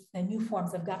reckoning with the new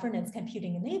forms of governance,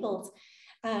 computing enabled,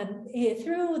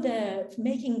 through the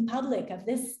making public of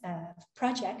this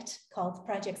project called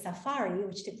Project Safari,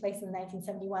 which took place in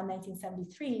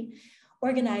 1971-1973,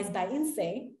 organized by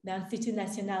INSEE, the Institut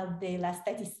National de la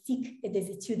Statistique et des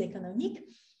Études Économiques,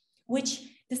 which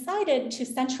decided to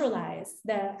centralize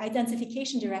the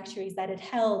identification directories that it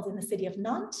held in the city of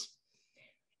Nantes,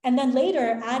 and then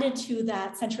later added to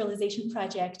that centralization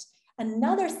project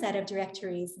another set of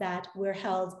directories that were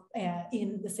held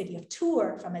in the city of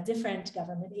Tours from a different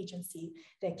government agency,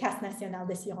 the Caisse Nationale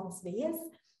d'Assurance Vieillesse.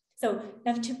 So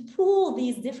now to pool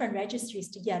these different registries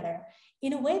together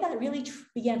in a way that really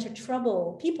began to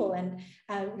trouble people. And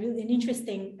really an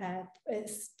interesting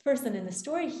person in the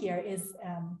story here is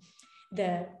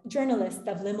the journalist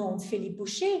of Le Monde, Philippe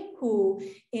Boucher, who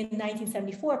in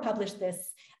 1974 published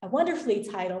this wonderfully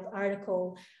titled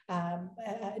article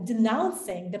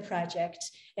denouncing the project.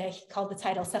 He called the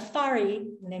title Safari,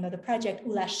 the name of the project,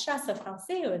 ou la chasse aux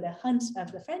Français, or the hunt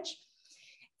of the French,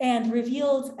 and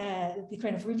revealed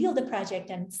the project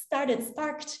and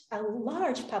sparked a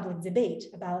large public debate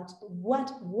about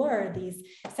what were these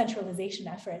centralization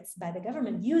efforts by the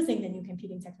government using the new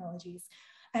computing technologies,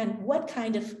 and what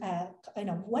kind of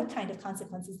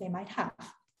consequences they might have.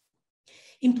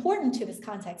 Important to this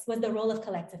context was the role of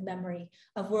collective memory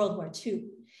of World War II.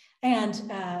 And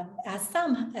as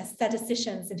some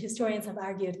statisticians and historians have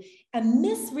argued, a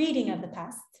misreading of the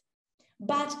past,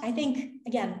 but I think,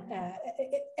 again,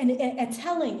 a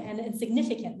telling and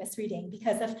insignificant misreading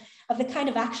because of the kind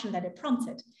of action that it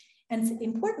prompted. And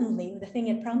importantly, the thing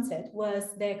it prompted was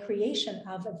the creation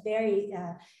of a very,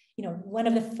 one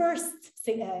of the first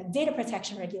data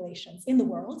protection regulations in the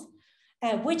world,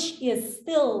 which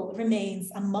still remains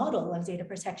a model of data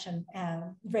protection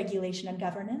regulation and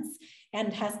governance,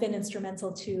 and has been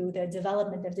instrumental to the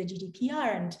development of the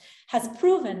GDPR and has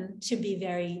proven to be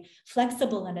very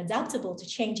flexible and adaptable to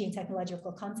changing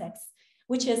technological contexts,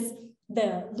 which is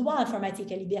the Loi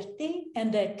Informatique et Liberté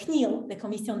and the CNIL, the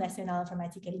Commission Nationale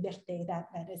Informatique et Liberté,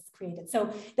 that is created. So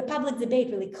the public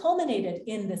debate really culminated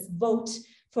in this vote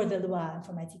for the Loi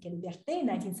Informatique et Liberté in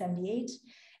 1978,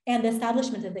 and the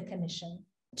establishment of the commission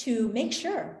to make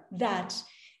sure that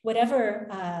whatever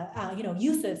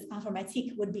uses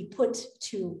informatique would be put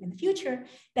to in the future,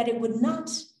 that it would not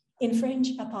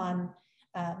infringe upon,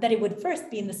 that it would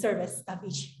first be in the service of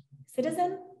each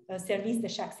citizen, au service de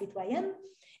chaque citoyen,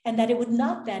 and that it would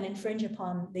not then infringe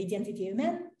upon the identité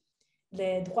humaine,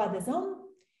 les droits des hommes,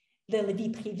 the vie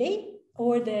privée,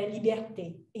 or the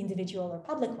liberté, individual or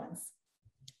public ones,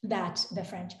 that the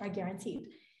French are guaranteed.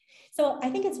 So I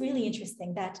think it's really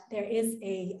interesting that there is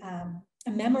a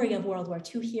memory of World War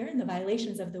II here and the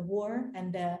violations of the war,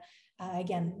 and I'll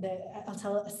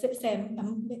say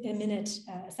a minute,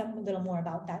 a little more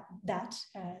about that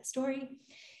story,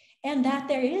 and that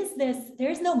there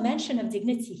is no mention of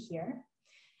dignity here,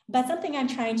 but something I'm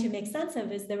trying to make sense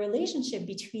of is the relationship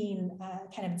between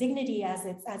kind of dignity as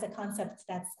a concept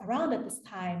that's around at this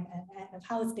time and of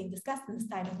how it's being discussed in this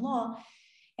time in law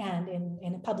and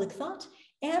in public thought,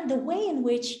 and the way in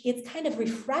which it's kind of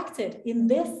refracted in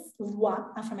this loi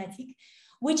informatique,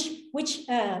 which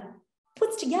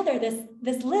puts together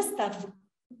this list of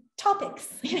topics,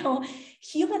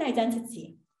 human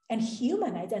identity and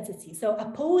human identity. So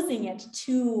opposing it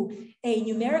to a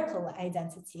numerical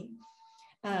identity,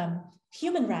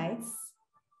 human rights,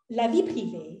 la vie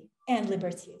privée, and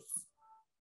liberties.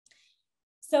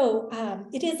 So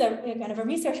it is a kind of a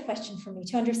research question for me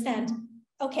to understand,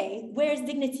 okay, where's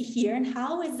dignity here, and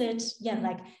how is it, again,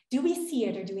 like, do we see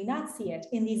it or do we not see it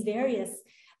in these various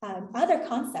other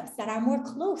concepts that are more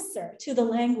closer to the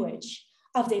language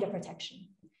of data protection,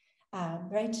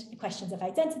 right? Questions of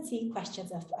identity,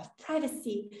 questions of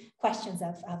privacy, questions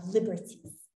of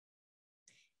liberties.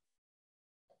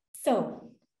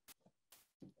 So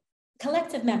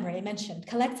collective memory, I mentioned,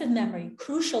 collective memory,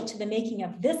 crucial to the making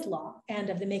of this law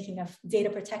and of the making of data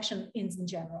protection in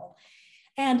general.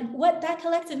 And what that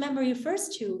collective memory refers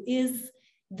to is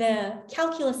the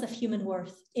calculus of human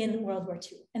worth in World War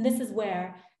II. And this is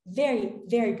where very,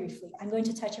 very briefly, I'm going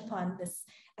to touch upon this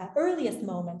earliest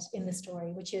moment in the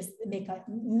story, which is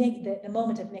the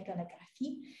moment of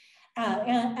mekanography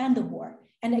and the war.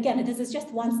 And again, this is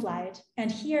just one slide.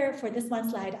 And here for this one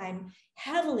slide, I'm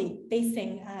heavily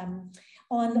basing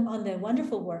on the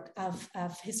wonderful work of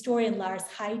historian Lars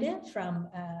Heide from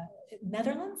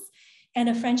Netherlands and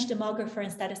a French demographer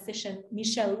and statistician,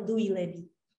 Michel Louis-Lévy.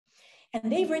 And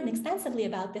they've written extensively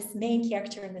about this main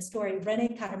character in the story,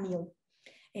 René Carmille,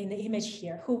 in the image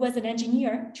here, who was an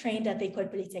engineer trained at the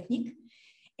École Polytechnique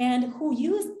and who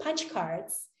used punch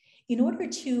cards in order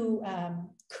to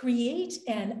create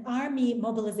an army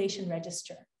mobilization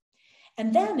register.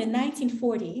 And then in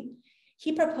 1940,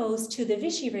 he proposed to the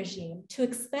Vichy regime to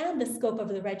expand the scope of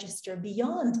the register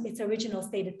beyond its original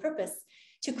stated purpose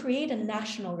to create a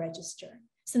national register.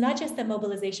 So not just a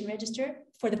mobilization register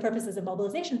for the purposes of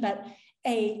mobilization, but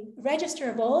a register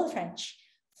of all French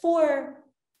for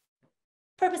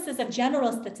purposes of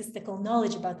general statistical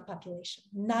knowledge about the population,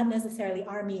 not necessarily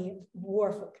army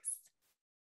war focused.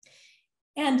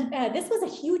 And this was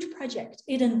a huge project.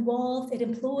 It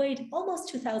employed almost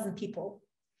 2,000 people.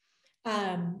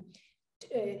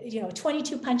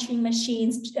 22 punching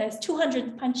machines,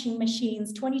 200 punching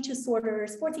machines, 22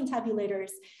 sorters, 14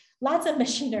 tabulators, lots of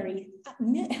machinery,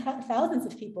 thousands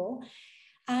of people.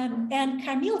 And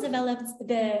Carmille developed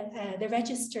the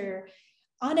register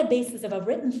on a basis of a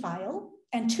written file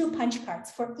and 2 punch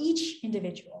cards for each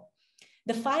individual.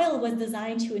 The file was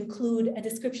designed to include a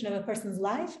description of a person's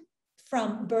life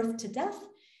from birth to death,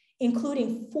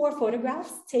 including 4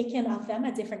 photographs taken of them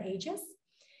at different ages,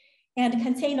 and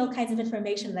contain all kinds of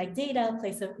information like data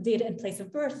and place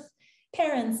of birth,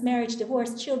 parents, marriage,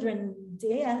 divorce, children,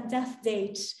 death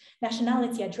date,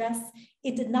 nationality, address.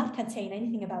 It did not contain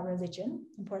anything about religion,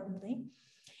 importantly.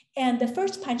 And the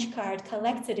first punch card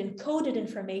collected encoded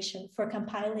information for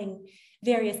compiling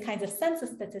various kinds of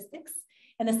census statistics.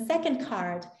 And the second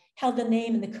card held the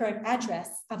name and the current address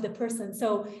of the person.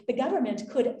 So the government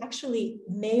could actually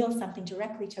mail something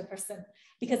directly to a person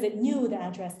because it knew the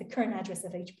address, the current address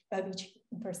of each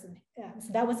person.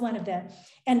 So that was one of the,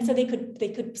 and so they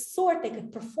could sort, they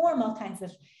could perform all kinds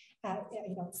of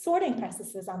sorting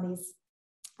processes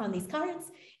on these cards,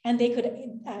 and they could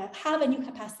have a new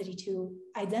capacity to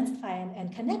identify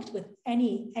and connect with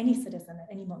any citizen at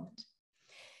any moment.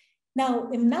 Now,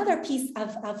 another piece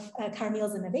of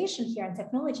Carmille's innovation here and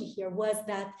technology here was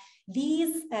that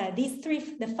these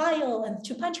 3, the file and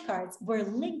 2 punch cards, were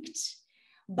linked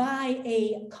by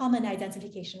a common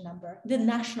identification number, the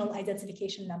national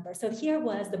identification number. So here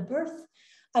was the birth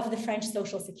of the French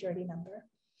Social Security number.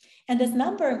 And this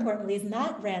number, importantly, is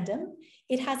not random.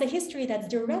 It has a history that's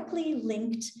directly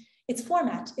linked, its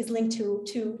format is linked to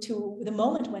the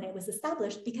moment when it was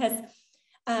established, because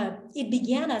it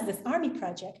began as this army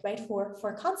project, right,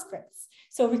 for conscripts.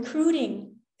 So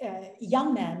recruiting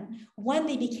young men when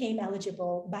they became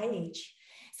eligible by age.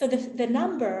 So the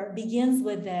number begins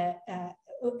with the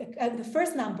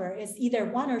first number is either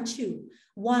 1 or 2,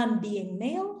 1 being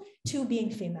male, 2 being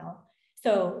female,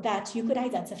 so that you could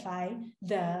identify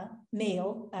the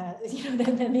male,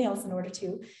 the males in order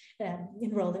to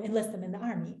enlist them in the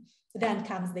army. Then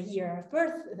comes the year of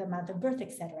birth, the month of birth,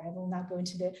 etc. I will not go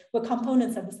into what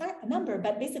components of this number,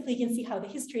 but basically you can see how the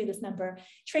history of this number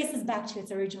traces back to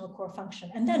its original core function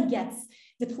and then gets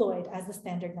deployed as the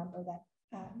standard number that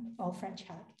all French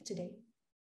have today.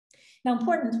 Now,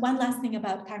 important, one last thing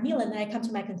about Carmille, and then I come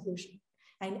to my conclusion.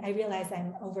 I realize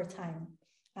I'm over time.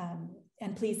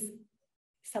 And please,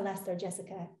 Celeste or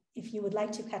Jessica, if you would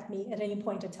like to cut me at any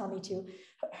point or tell me to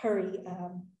hurry,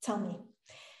 tell me.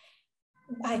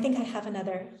 I think I have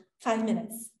another 5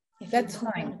 minutes. That's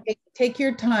fine. Take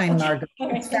your time, okay. Margaret.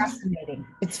 Right, it's fascinating.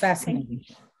 It's fascinating.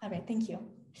 All right, thank you.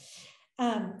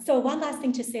 So one last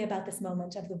thing to say about this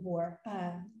moment of the war.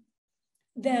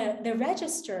 The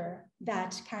register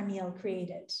that Carmille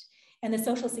created and the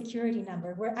Social Security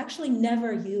number were actually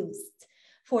never used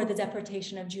for the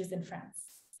deportation of Jews in France.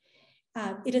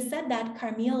 It is said that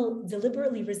Carmille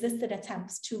deliberately resisted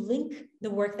attempts to link the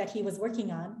work that he was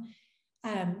working on,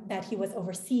 that he was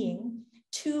overseeing,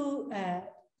 he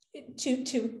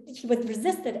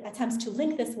resisted attempts to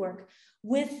link this work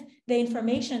with the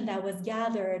information that was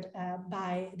gathered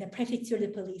by the Préfecture de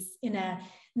Police in a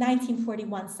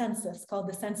 1941 census called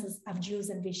the Census of Jews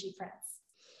in Vichy, France.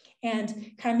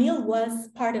 And Carmille was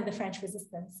part of the French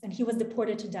resistance, and he was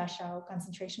deported to Dachau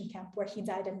concentration camp, where he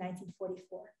died in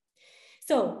 1944.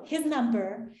 So his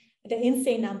number, the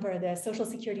INSEE number, the Social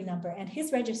Security number, and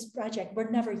his register project were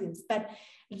never used, but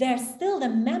there's still the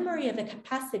memory of the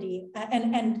capacity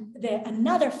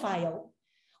another file,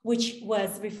 which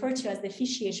was referred to as the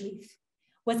Fichier Juif,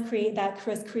 was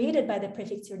created by the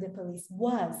Préfecture de Police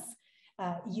was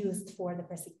used for the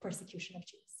persecution of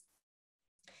Jews.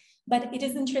 But it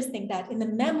is interesting that in the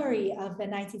memory of the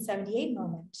 1978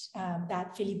 moment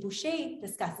that Philippe Boucher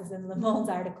discusses in Le Monde's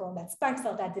article that sparks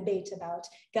all that debate about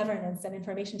governance and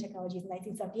information technologies in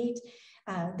 1978,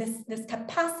 this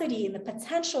capacity and the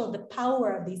potential, the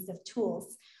power of these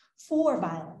tools for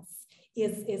violence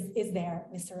is there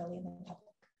viscerally in the public.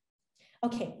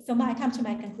 Okay, so I come to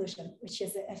my conclusion, which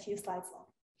is a few slides long.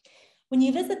 When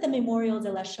you visit the Memorial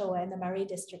de la Shoah in the Marais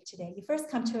district today, you first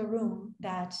come to a room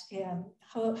that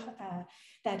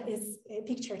is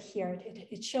pictured here.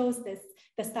 It shows the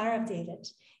Star of David,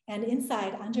 and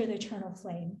inside, under the eternal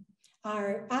flame,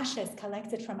 are ashes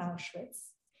collected from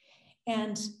Auschwitz,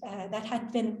 and that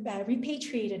had been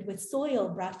repatriated with soil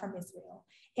brought from Israel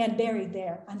and buried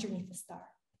there underneath the star.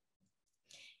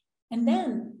 And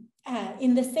then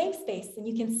in the same space, and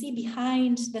you can see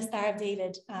behind the Star of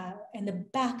David, in the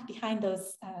back behind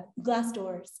those glass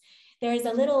doors, there is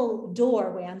a little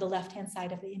doorway on the left-hand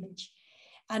side of the image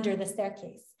under the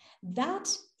staircase. That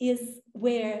is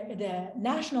where the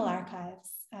National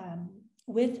Archives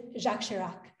with Jacques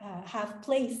Chirac have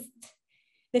placed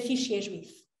the Fichier Juif.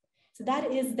 So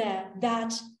that is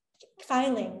that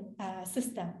filing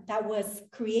system that was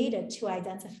created to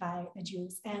identify the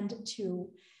Jews and to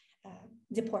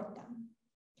deport them.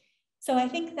 So I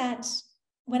think that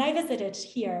when I visited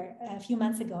here a few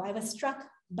months ago, I was struck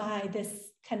by this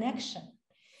connection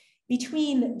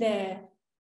between a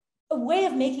way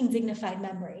of making dignified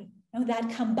memory, that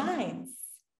combines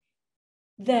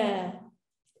the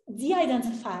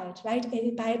de-identified, right?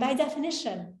 By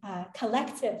definition,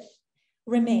 collective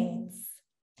remains,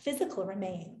 physical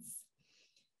remains,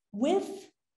 with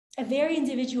a very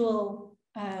individual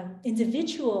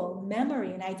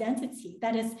memory and identity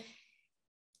that is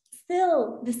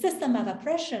still the system of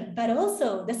oppression, but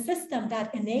also the system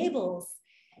that enables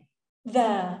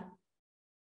the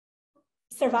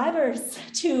survivors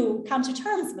to come to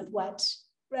terms with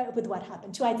what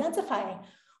happened, to identify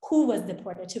who was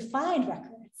deported, to find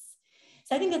records.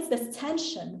 So I think it's this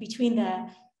tension between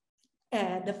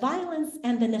the violence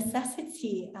and the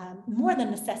necessity, more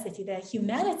than necessity, the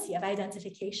humanity of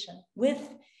identification with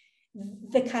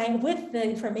the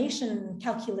information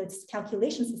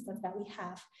calculation systems that we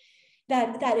have,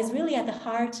 that is really at the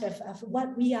heart of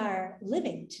what we are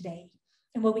living today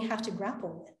and what we have to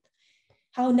grapple with,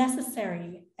 how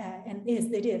necessary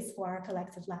it is for our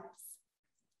collective lives.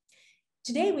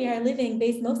 Today, we are living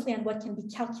based mostly on what can be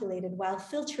calculated while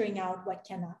filtering out what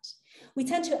cannot. We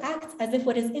tend to act as if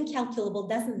what is incalculable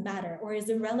doesn't matter or is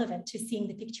irrelevant to seeing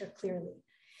the picture clearly.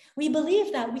 We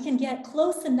believe that we can get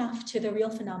close enough to the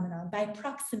real phenomenon by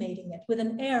approximating it with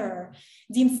an error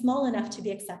deemed small enough to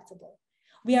be acceptable.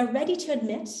 We are ready to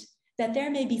admit that there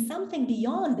may be something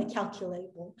beyond the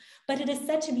calculable, but it is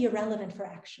said to be irrelevant for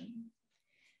action.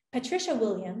 Patricia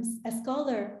Williams, a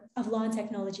scholar of law and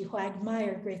technology who I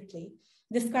admire greatly,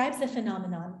 describes the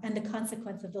phenomenon and the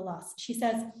consequence of the loss. She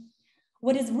says,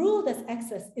 "What is ruled as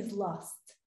excess is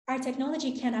lost. Our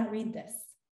technology cannot read this.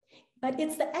 But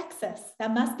it's the excess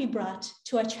that must be brought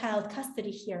to a child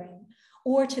custody hearing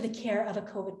or to the care of a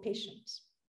COVID patient.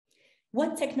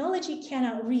 What technology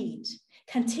cannot read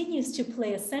continues to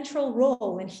play a central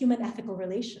role in human ethical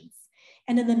relations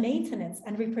and in the maintenance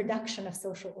and reproduction of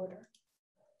social order.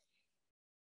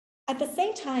 At the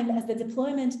same time as the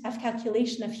deployment of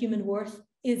calculation of human worth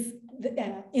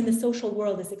in the social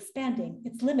world is expanding,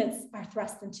 its limits are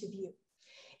thrust into view.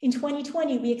 In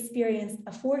 2020, we experienced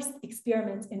a forced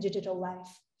experiment in digital life.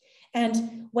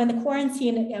 And when the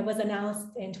quarantine was announced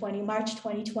in March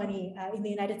 2020 in the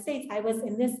United States, I was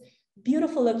in this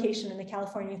beautiful location in the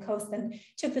Californian coast and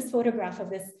took this photograph of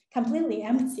this completely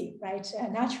empty, right, a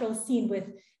natural scene with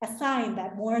a sign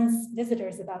that warns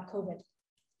visitors about COVID.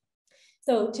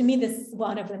 So to me, this is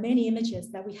one of the many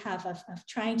images that we have of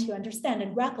trying to understand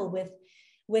and grapple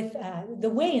with the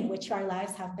way in which our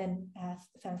lives have been,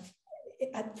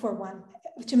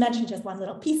 to mention just one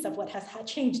little piece of what has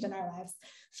changed in our lives,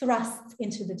 thrust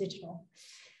into the digital.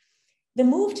 The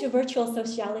move to virtual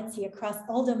sociality across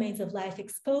all domains of life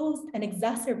exposed and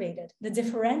exacerbated the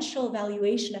differential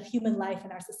valuation of human life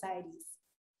in our societies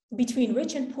between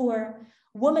rich and poor,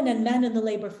 women and men in the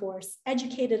labor force,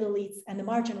 educated elites and the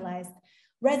marginalized,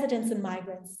 residents and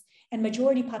migrants, and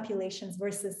majority populations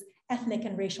versus ethnic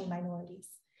and racial minorities.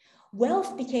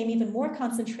 Wealth became even more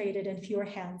concentrated in fewer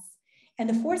hands, and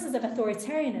the forces of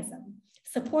authoritarianism,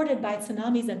 supported by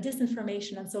tsunamis of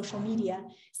disinformation on social media,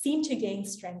 seemed to gain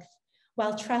strength,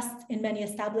 while trust in many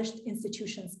established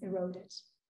institutions eroded.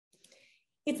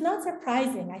 It's not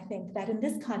surprising, I think, that in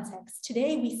this context,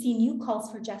 today we see new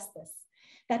calls for justice,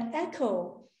 that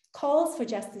echo calls for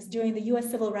justice during the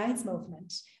US civil rights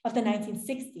movement of the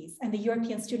 1960s and the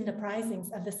European student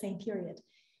uprisings of the same period.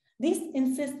 These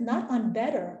insist not on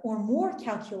better or more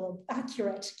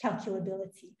accurate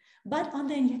calculability, but on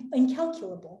the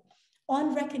incalculable,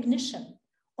 on recognition,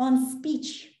 on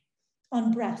speech,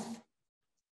 on breath.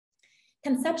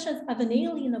 Conceptions of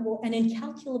inalienable and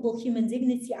incalculable human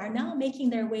dignity are now making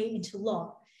their way into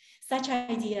law. Such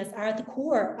ideas are at the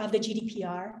core of the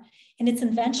GDPR and its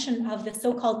invention of the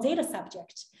so-called data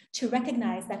subject to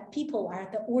recognize that people are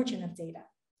at the origin of data.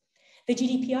 The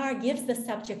GDPR gives the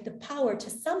subject the power to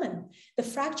summon the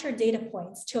fractured data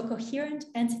points to a coherent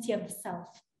entity of the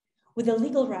self with the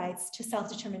legal rights to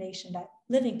self-determination that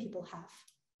living people have.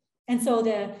 And so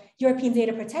the European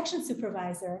Data Protection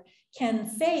Supervisor can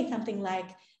say something like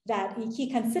that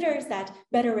he considers that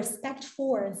better respect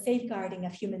for and safeguarding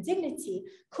of human dignity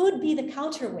could be the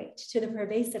counterweight to the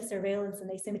pervasive surveillance and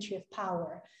asymmetry of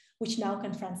power, which now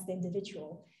confronts the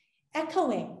individual,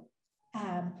 echoing,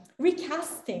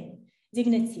 recasting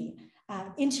dignity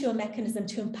into a mechanism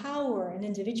to empower an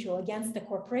individual against the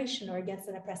corporation or against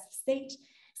an oppressive state.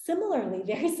 Similarly,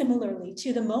 very similarly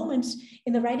to the moment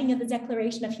in the writing of the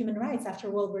Declaration of Human Rights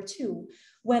after World War II,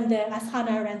 when as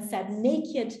Hannah Arendt said,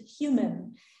 naked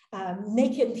human,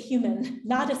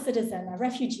 not a citizen, a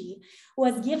refugee,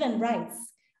 was given rights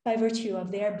by virtue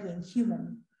of their being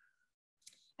human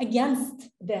against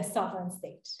the sovereign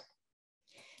state.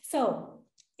 So,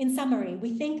 in summary,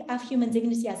 we think of human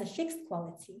dignity as a fixed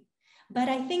quality, but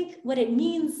I think what it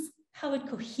means, how it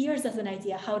coheres as an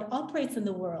idea, how it operates in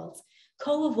the world,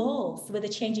 co-evolves with the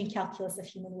changing calculus of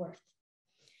human worth.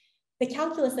 The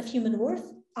calculus of human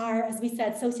worth are, as we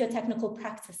said, socio-technical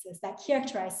practices that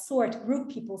characterize, sort,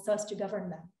 group people so as to govern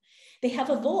them. They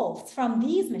have evolved from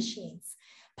these machines,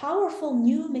 powerful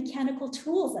new mechanical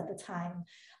tools at the time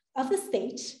of the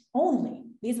state only.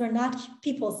 These were not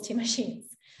peoples to machines,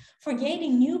 for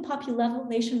gaining new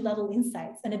population level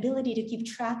insights and ability to keep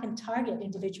track and target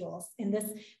individuals in this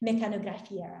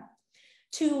mechanography era,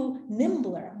 to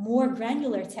nimbler, more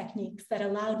granular techniques that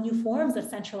allowed new forms of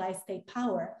centralized state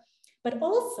power, but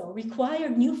also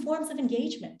required new forms of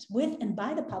engagement with and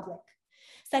by the public,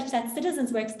 such that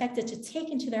citizens were expected to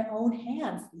take into their own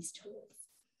hands these tools,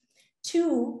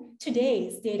 to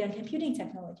today's data and computing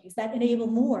technologies that enable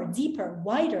more, deeper,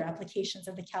 wider applications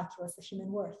of the calculus of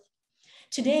human worth.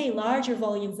 Today, larger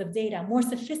volumes of data, more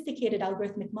sophisticated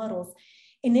algorithmic models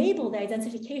enable the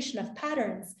identification of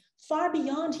patterns far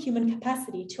beyond human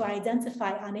capacity to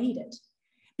identify unaided.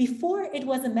 Before, it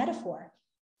was a metaphor.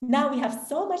 Now we have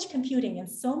so much computing and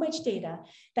so much data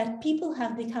that people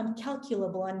have become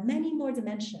calculable on many more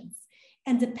dimensions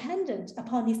and dependent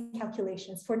upon these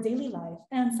calculations for daily life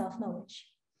and self-knowledge.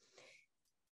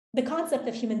 The concept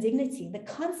of human dignity, the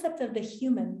concept of the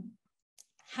human,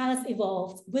 has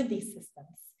evolved with these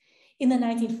systems. In the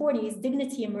 1940s,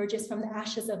 dignity emerges from the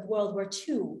ashes of World War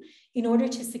II in order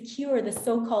to secure the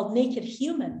so-called naked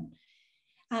human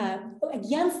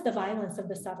against the violence of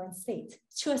the sovereign state,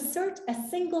 to assert a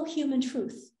single human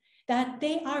truth, that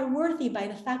they are worthy by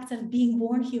the fact of being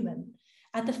born human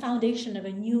at the foundation of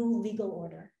a new legal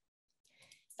order.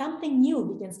 Something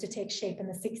new begins to take shape in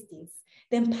the 60s.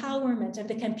 The empowerment of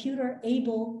the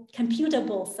computable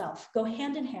self go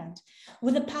hand in hand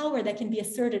with the power that can be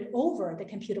asserted over the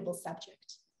computable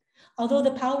subject. Although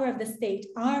the power of the state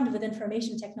armed with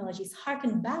information technologies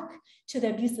harken back to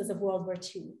the abuses of World War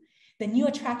II, the new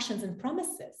attractions and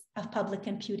promises of public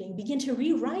computing begin to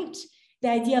rewrite the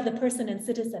idea of the person and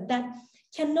citizen that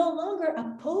can no longer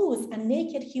oppose a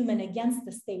naked human against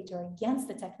the state or against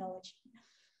the technology.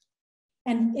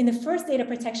 And in the first data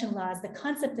protection laws, the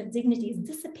concept of dignity is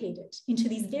dissipated into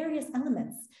these various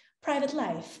elements: private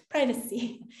life,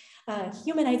 privacy,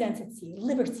 human identity,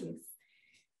 liberties.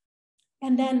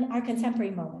 And then our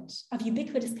contemporary moment of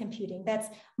ubiquitous computing that's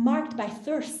marked by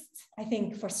thirst, I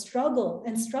think, for struggle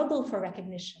and struggle for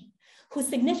recognition, whose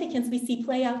significance we see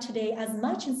play out today as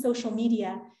much in social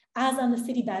media as on the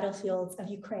city battlefields of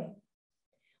Ukraine.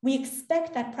 We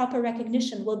expect that proper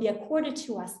recognition will be accorded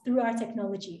to us through our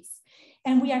technologies,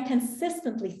 and we are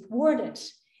consistently thwarted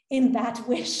in that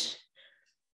wish.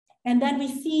 And then we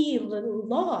see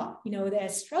law, they're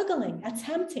struggling,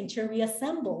 attempting to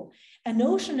reassemble a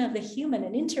notion of the human,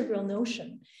 an integral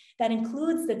notion that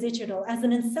includes the digital as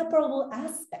an inseparable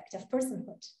aspect of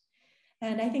personhood.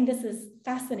 And I think this is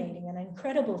fascinating and an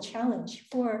incredible challenge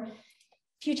for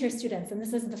future students. And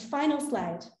this is the final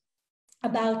slide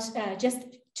about just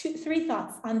three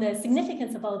thoughts on the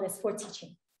significance of all this for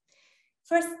teaching.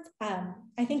 First,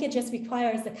 I think it just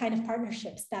requires the kind of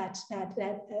partnerships that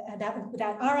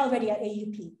are already at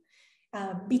AUP.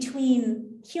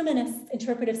 between humanists,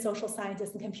 interpretive social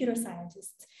scientists, and computer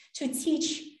scientists to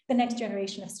teach the next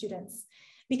generation of students,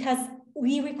 because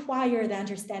we require the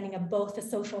understanding of both the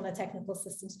social and the technical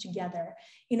systems together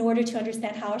in order to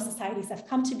understand how our societies have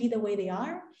come to be the way they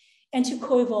are and to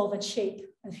co-evolve and shape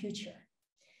the future.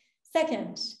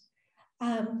 Second,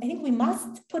 I think we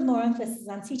must put more emphasis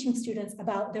on teaching students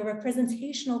about the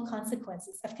representational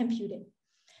consequences of computing,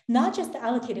 not just the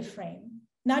allocative frame,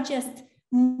 not just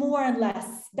more and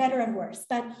less, better and worse,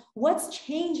 but what's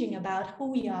changing about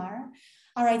who we are,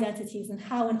 our identities, and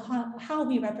how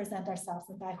we represent ourselves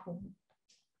and by whom.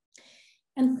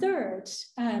 And third,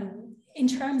 in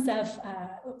terms of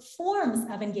forms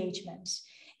of engagement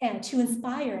and to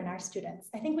inspire in our students,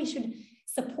 I think we should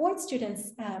support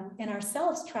students and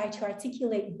ourselves try to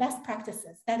articulate best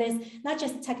practices. That is not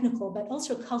just technical, but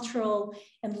also cultural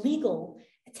and legal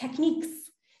techniques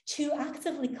to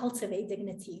actively cultivate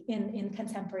dignity in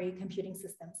contemporary computing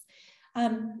systems.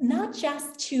 Not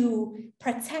just to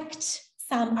protect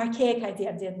some archaic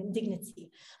idea of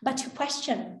dignity, but to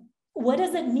question, what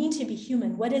does it mean to be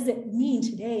human? What does it mean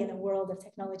today in a world of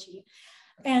technology?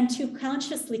 And to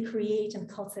consciously create and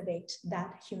cultivate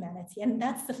that humanity. And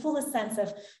that's the fullest sense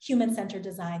of human-centered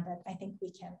design that I think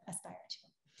we can aspire to.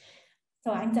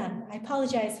 So I'm done. I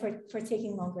apologize for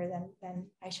taking longer than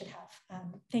I should have.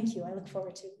 Thank you. I look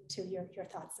forward to your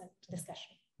thoughts and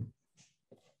discussion.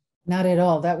 Not at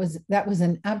all. That was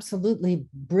an absolutely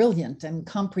brilliant and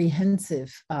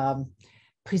comprehensive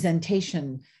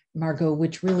presentation, Margot,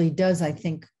 which really does, I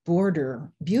think, border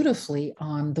beautifully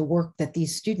on the work that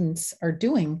these students are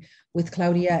doing with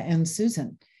Claudia and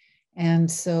Susan. And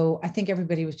so I think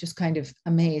everybody was just kind of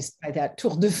amazed by that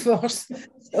tour de force.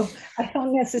 So I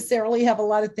don't necessarily have a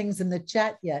lot of things in the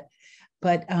chat yet,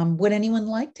 but would anyone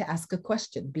like to ask a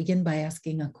question? Begin by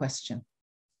asking a question.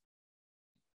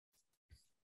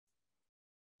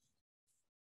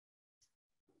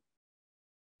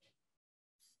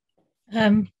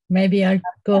 Maybe I'll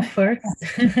go first.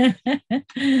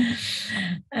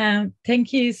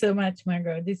 Thank you so much,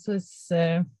 Margot. This was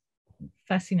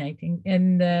fascinating,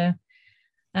 and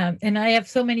I have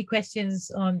so many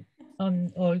questions on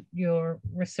all your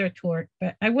research work.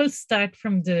 But I will start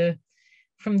from the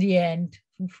end,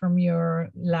 from your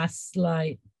last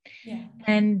slide, yeah.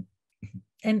 And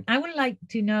I would like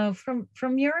to know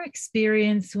from your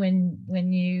experience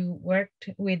when you worked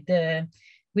with the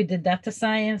data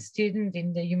science student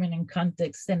in the Human and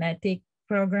Context and Ethics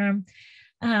program.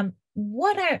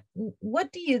 What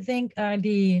do you think are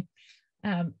the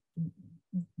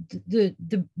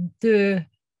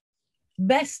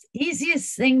best,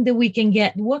 easiest thing that we can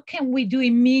get? What can we do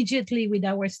immediately with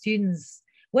our students?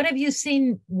 What have you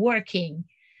seen working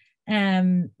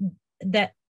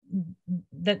that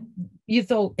you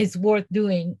thought is worth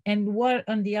doing? And what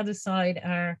on the other side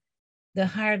are the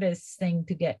hardest thing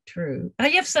to get through? I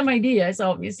have some ideas,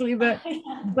 obviously, but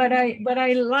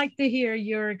I like to hear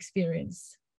your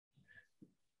experience.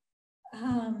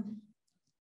 Some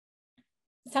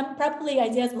probably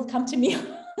ideas will come to me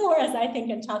more as I think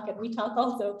and talk, and we talk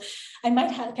also. I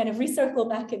might have kind of recircle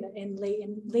back in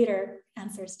later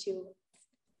answers to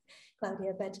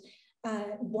Claudia, but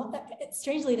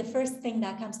strangely, the first thing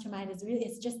that comes to mind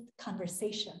is just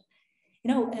conversation.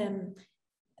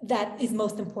 That is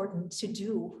most important to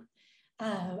do.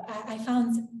 I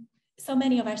found so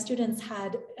many of our students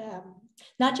had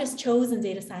not just chosen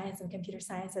data science and computer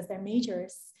science as their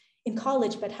majors in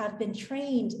college, but have been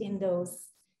trained in those,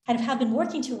 and have been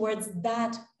working towards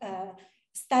that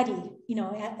study,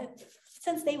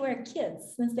 since they were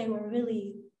kids, since they were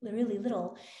really, really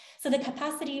little. So the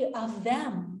capacity of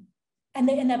them and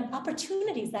the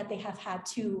opportunities that they have had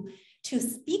to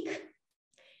speak,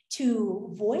 to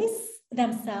voice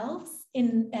themselves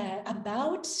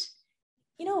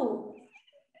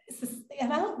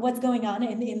about what's going on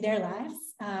in their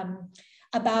lives,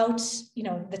 about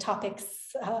the topics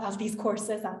of these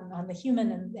courses on the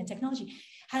human and technology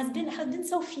have been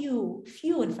so few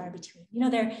and far between.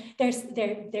 They're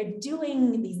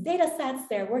doing these data sets,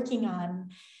 they're working on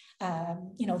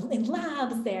in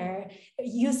labs, they're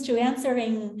used to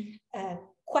answering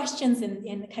questions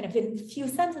in few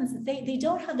sentences. They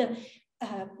don't have the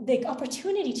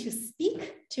opportunity to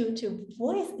speak, to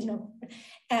voice,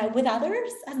 with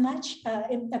others as much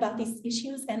about these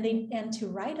issues, and to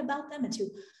write about them and to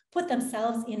put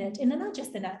themselves in it, not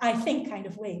just in a I think kind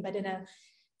of way, but in a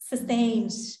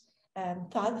sustained,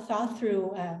 thought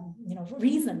through,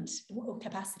 reasoned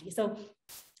capacity. So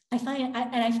I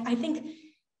think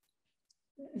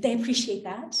they appreciate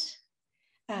that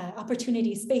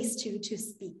opportunity, space to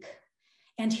speak.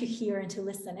 and to hear and to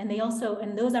listen. And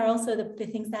those are also the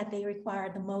things that they require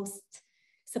the most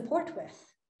support with.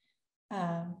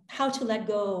 How to let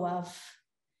go of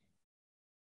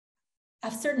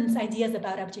certain ideas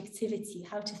about objectivity,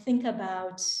 how to think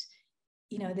about,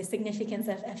 the significance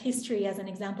of history as an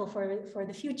example for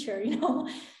the future,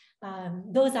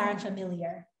 those are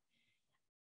unfamiliar.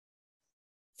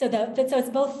 So it's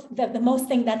both the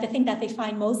thing that they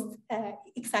find most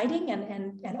exciting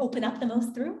and open up the most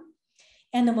through,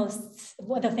 and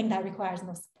the thing that requires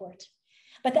most support.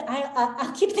 But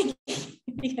I'll keep thinking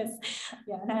because,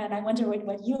 and I wonder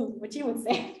what you would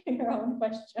say to your own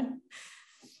question.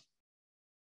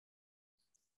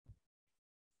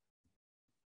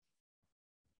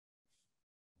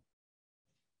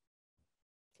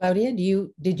 Claudia,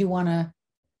 did you want to?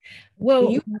 Well,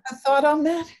 do you have a thought on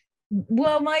that?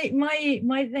 Well, my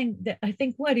thing, I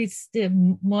think what has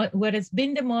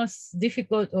been the most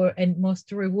difficult and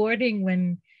most rewarding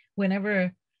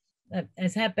whenever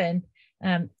has happened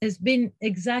has been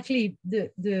exactly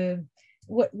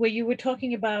what you were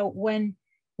talking about when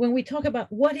we talk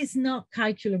about what is not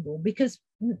calculable, because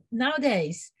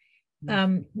nowadays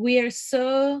we are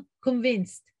so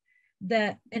convinced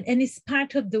that, and it's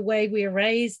part of the way we are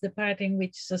raised, the part in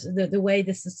which the way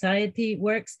the society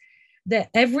works, that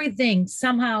everything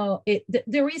somehow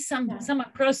there is some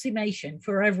approximation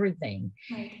for everything.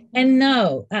 Right. And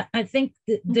no, I think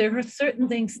that there are certain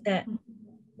things that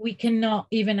we cannot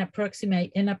even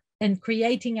approximate, and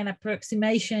creating an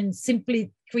approximation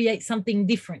simply creates something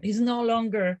different. It's no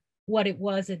longer what it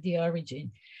was at the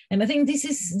origin. And I think this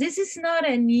is not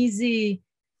an easy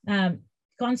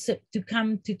concept to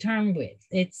come to terms with.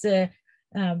 It's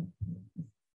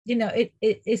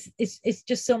it's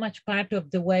just so much part of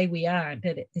the way we are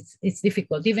that it's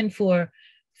difficult, even for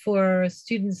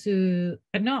students who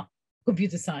are not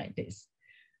computer scientists.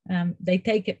 They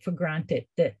take it for granted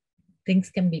that things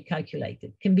can be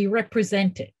calculated, can be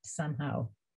represented somehow.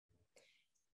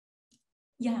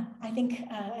 Yeah, I think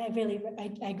I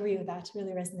agree with that,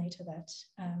 really resonate with that.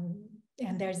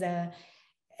 And there's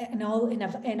and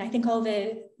I think all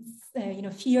the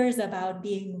fears about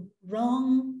being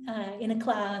wrong in a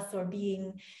class, or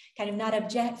being kind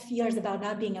of fears about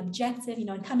not being objective,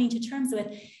 and coming to terms with.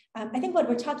 I think what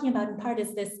we're talking about in part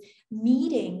is this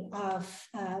meeting of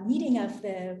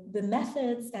the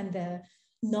methods and the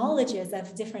knowledges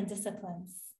of different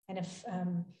disciplines, kind of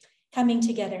coming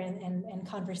together in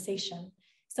conversation.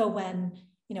 So when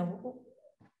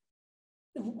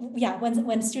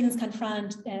when students confront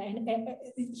kind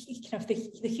of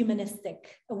the humanistic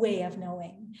way of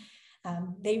knowing,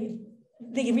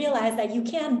 they realize that you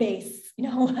can base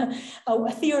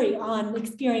a theory on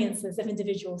experiences of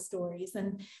individual stories,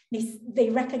 and they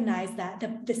recognize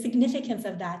that the significance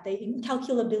of that, the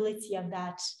incalculability of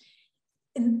that,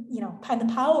 and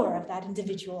the power of that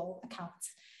individual account.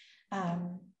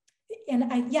 And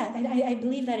I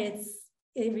believe that it's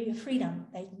a freedom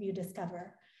that you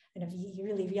discover. You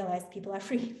really realize people are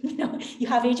free. You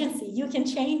have agency. You can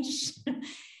change.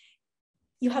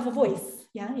 You have a voice.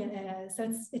 So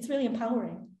it's really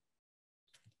empowering.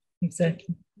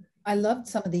 Exactly. I loved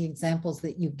some of the examples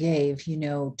that you gave,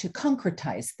 to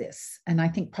concretize this. And I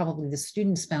think probably the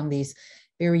students found these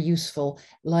very useful,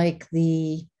 like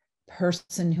the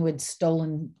person who had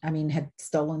stolen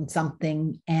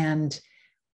something, and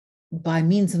by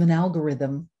means of an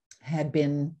algorithm had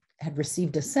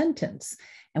received a sentence.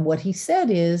 And what he said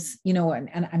is,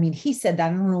 and he said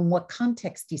that, I don't know in what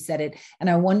context he said it. And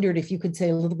I wondered if you could say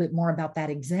a little bit more about that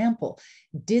example.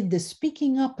 Did the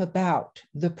speaking up about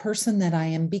the person that I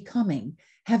am becoming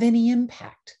have any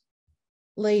impact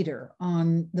later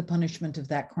on the punishment of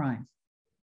that crime?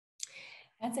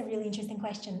 That's a really interesting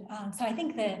question. So I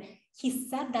think that he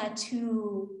said that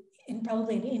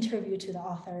probably an interview to the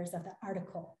authors of the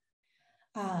article.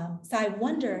 So I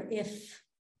wonder if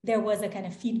there was a kind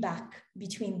of feedback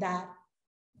between that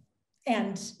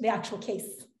and the actual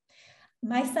case.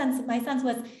 My sense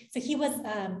was, so he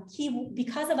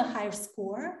because of a higher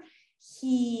score,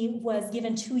 he was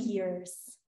given 2 years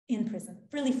in prison,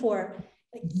 really for,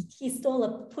 he stole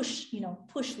a push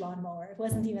lawnmower. It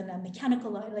wasn't even a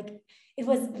mechanical, it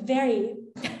was very,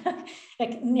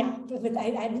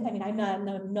 I'm not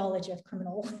no knowledge of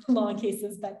criminal law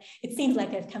cases, but it seems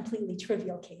like a completely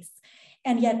trivial case.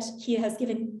 And yet he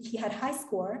had high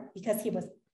score because he was,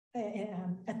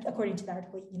 according to the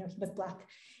article, he was Black.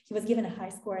 He was given a high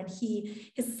score, and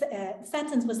his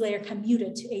sentence was later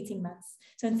commuted to 18 months.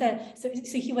 So instead, so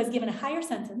he was given a higher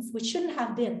sentence, which shouldn't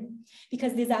have been,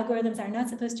 because these algorithms are not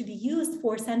supposed to be used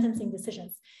for sentencing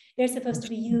decisions. They're supposed to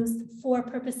be used for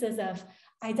purposes of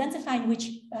identifying which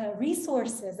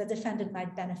resources a defendant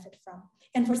might benefit from,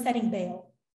 and for setting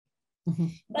bail. Mm-hmm.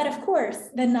 But of course,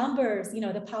 the numbers,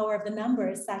 the power of the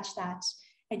numbers such that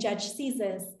a judge sees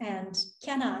this and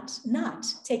cannot not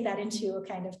take that into a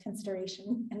kind of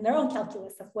consideration in their own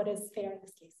calculus of what is fair in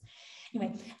this case.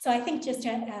 Anyway, so I think just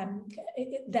that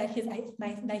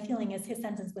my feeling is his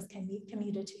sentence was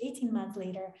commuted to 18 months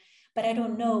later, but I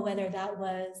don't know whether that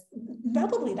was,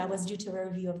 probably that was due to a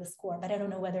review of the score, but I don't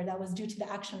know whether that was due to the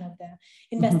action of the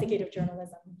investigative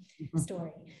journalism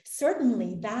story.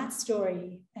 Certainly that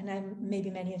story, and maybe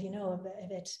many of you know of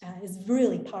it, is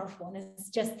really powerful, and it's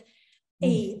just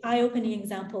a eye-opening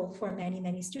example for many,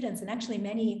 many students. And actually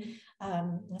many,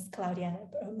 as Claudia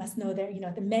must know there,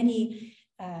 the many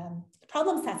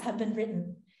problem sets have been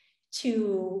written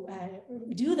to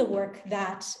do the work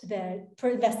that the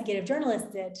investigative journalists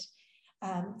did,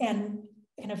 and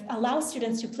kind of allow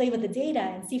students to play with the data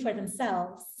and see for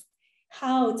themselves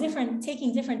how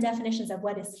taking different definitions of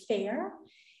what is fair,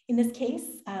 in this case,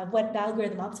 what the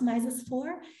algorithm optimizes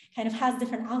for, kind of has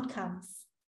different outcomes.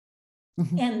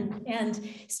 And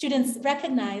students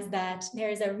recognize that there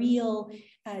is a real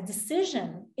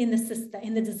decision in the system,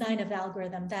 in the design of the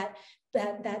algorithm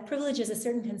that privileges a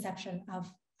certain conception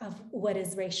of what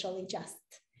is racially just,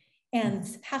 and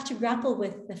have to grapple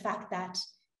with the fact that,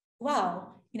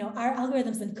 wow, our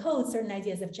algorithms encode certain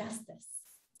ideas of justice.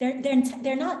 They're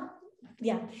not,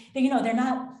 they're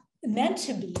not meant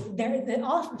to be.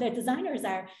 The designers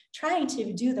are trying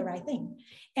to do the right thing,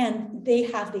 and they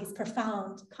have these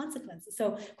profound consequences.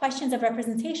 So questions of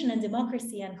representation and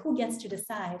democracy and who gets to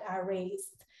decide are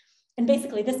raised. And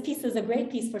basically this piece is a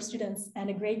great piece for students and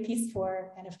a great piece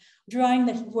for kind of drawing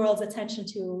the world's attention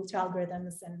to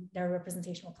algorithms and their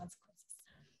representational consequences.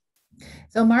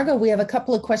 So Margot, we have a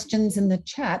couple of questions in the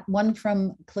chat, one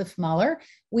from Cliff Mahler.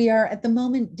 We are at the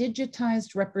moment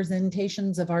digitized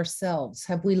representations of ourselves.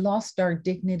 Have we lost our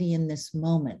dignity in this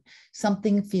moment?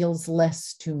 Something feels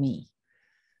less to me.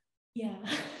 Yeah,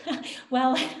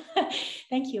 well,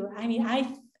 thank you. I mean,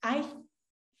 I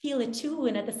feel it too.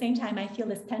 And at the same time, I feel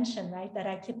this tension, right, that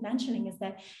I keep mentioning, is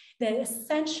that the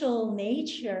essential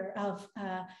nature of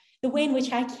the way in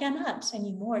which I cannot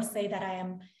anymore say that I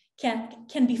am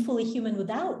can be fully human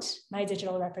without my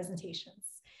digital representations.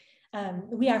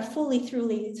 We are fully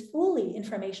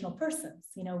informational persons.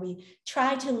 We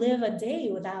try to live a day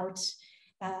without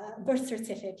a birth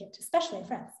certificate, especially in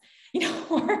France,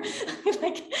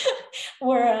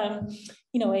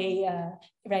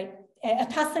 a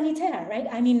pass sanitaire, right?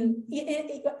 I mean,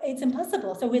 it's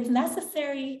impossible. So it's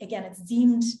necessary. Again, it's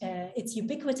deemed, it's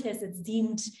ubiquitous. It's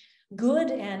deemed good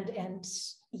and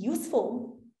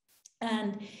useful.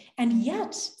 And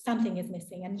yet something is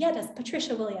missing. And yet, as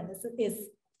Patricia Williams is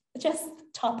just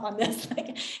top on this,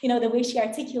 the way she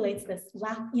articulates this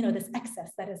this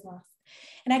excess that is lost.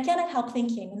 And I cannot help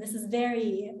thinking, and this is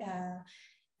very,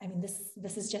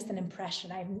 this is just an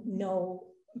impression. I have no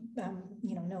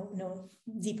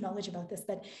deep knowledge about this,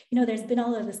 but there's been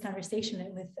all of this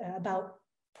conversation about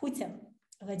Putin,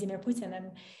 Vladimir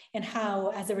Putin, and how,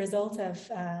 as a result of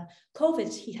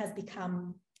COVID, he has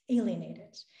become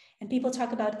alienated. And people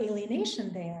talk about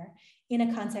alienation there in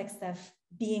a context of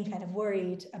being kind of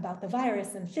worried about the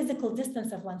virus and physical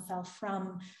distance of oneself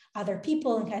from other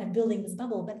people and kind of building this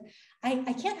bubble. But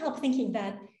I can't help thinking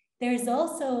that there's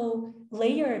also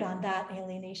layered on that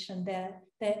alienation, the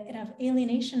kind of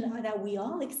alienation that we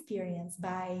all experience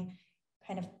by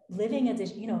kind of living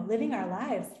our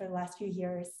lives for the last few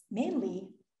years, mainly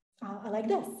like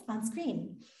this on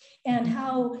screen, and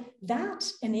how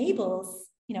that enables,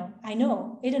 I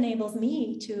know it enables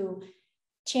me to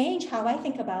change how I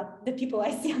think about the people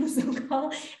I see on the Zoom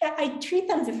call. I treat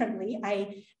them differently.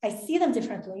 I see them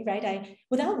differently, right?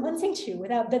 Without wanting to,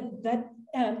 without that,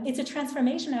 it's a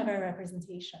transformation of our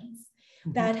representations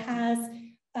that has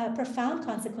profound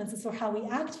consequences for how we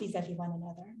act vis-a-vis one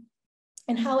another,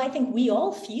 and how I think we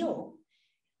all feel,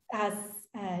 as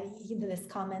this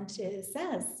comment says,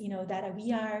 that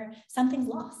we are, something's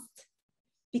lost,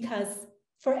 because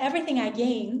for everything I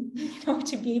gain,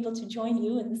 to be able to join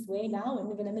you in this way now and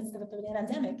live in the midst of a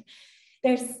pandemic,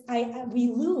 we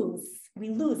lose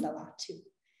a lot too.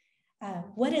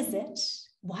 What is it?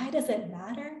 Why does it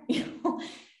matter?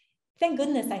 Thank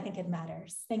goodness I think it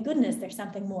matters. Thank goodness there's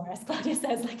something more, as Claudia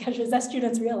says, as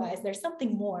students realize, there's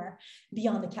something more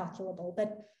beyond the calculable.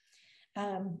 But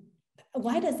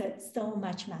why does it so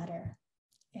much matter?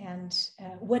 And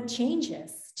what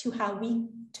changes to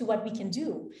what we can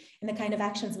do and the kind of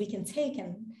actions we can take,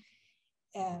 and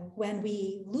when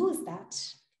we lose that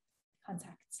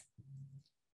contact.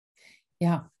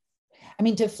 Yeah. I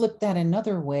mean, to flip that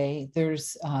another way,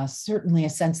 there's certainly a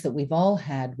sense that we've all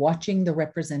had watching the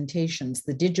representations,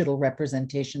 the digital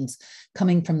representations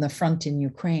coming from the front in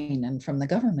Ukraine and from the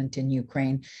government in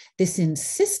Ukraine, this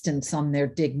insistence on their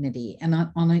dignity and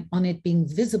on it being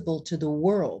visible to the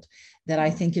world that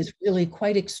I think is really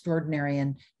quite extraordinary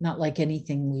and not like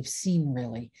anything we've seen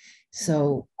really.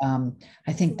 So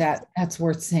I think that's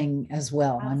worth saying as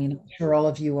well. I mean, I'm sure all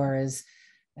of you are as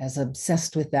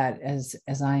obsessed with that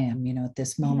as I am, you know, at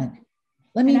this moment. Yeah.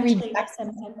 Let me read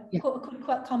yeah.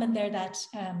 quick comment there that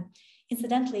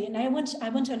incidentally, and I want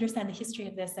to understand the history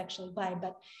of this actually why,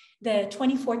 but the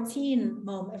 2014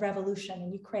 revolution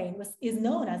in Ukraine is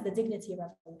known as the dignity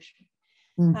revolution.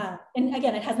 And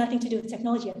again, it has nothing to do with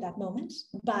technology at that moment,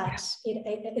 but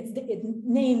it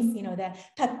names, you know,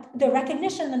 the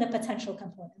recognition and the potential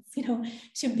components, you know,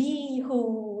 to be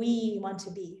who we want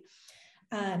to be.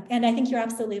 And I think you're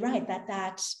absolutely right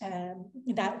that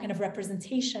kind of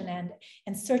representation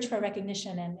and search for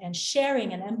recognition and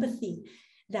sharing and empathy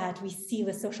that we see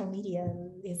with social media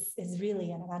is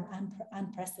really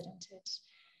unprecedented.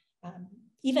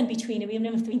 Even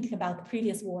if thinking about the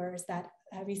previous wars that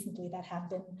recently that have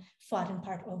been fought in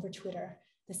part over Twitter,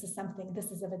 this is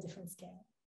of a different scale.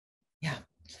 Yeah.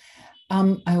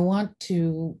 I want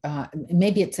to,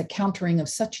 maybe it's a countering of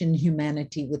such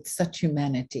inhumanity with such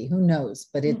humanity, who knows,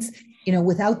 but it's, you know,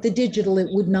 without the digital, it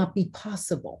would not be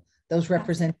possible. Those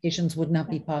representations would not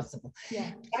be possible.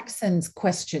 Yeah. Jackson's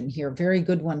question here, very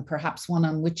good one, perhaps one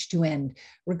on which to end.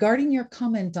 Regarding your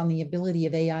comment on the ability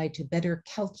of AI to better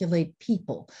calculate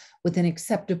people with an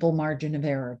acceptable margin of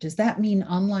error, does that mean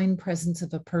online presence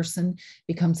of a person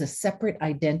becomes a separate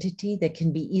identity that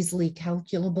can be easily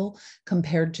calculable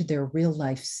compared to their real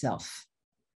life self?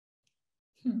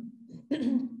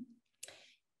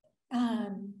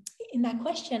 In that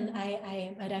question,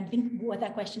 I think what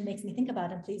that question makes me think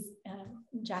about, and please,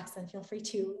 Jackson, feel free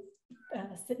to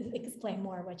explain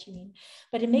more what you mean.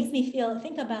 But it makes me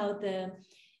think about the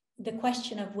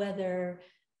question of whether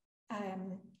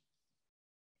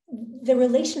the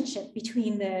relationship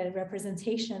between the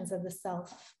representations of the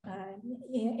self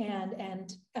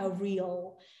and a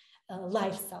real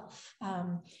life self.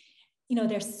 You know,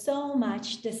 there's so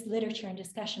much this literature and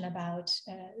discussion about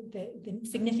the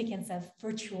significance of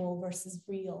virtual versus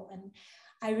real. And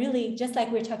I really, just like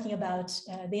we're talking about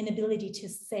the inability to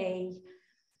say,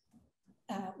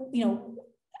 you know,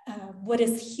 what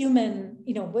is human,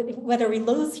 you know, whether we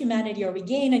lose humanity or we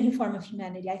gain a new form of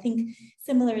humanity. I think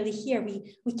similarly here,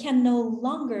 we can no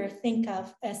longer think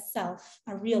of a self,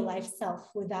 a real life self,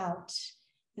 without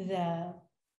the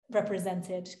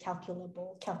represented,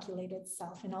 calculated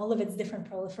self in all of its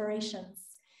different proliferations,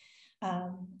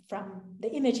 from the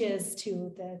images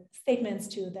to the statements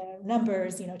to the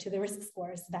numbers, you know, to the risk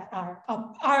scores that are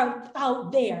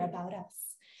out there about us.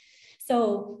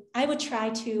 So I would try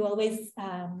to always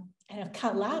kind of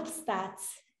collapse that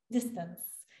distance,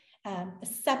 a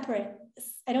separate.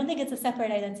 I don't think it's a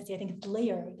separate identity. I think it's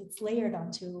layered. It's layered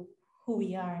onto who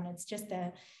we are, and it's just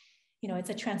it's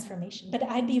a transformation. But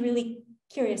I'd be really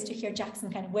curious to hear, Jackson,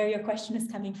 kind of where your question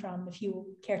is coming from, if you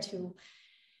care to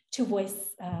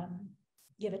voice,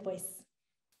 give it voice.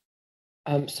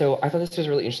 So I thought this was a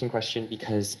really interesting question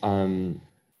because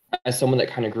as someone that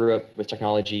kind of grew up with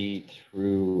technology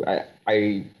through,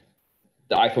 the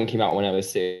iPhone came out when I was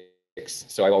 6,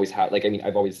 so I've always had,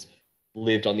 I've always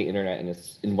lived on the internet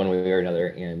in one way or another,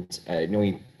 and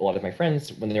knowing a lot of my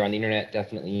friends, when they're on the internet,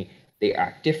 definitely they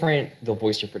act different, they'll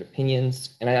voice different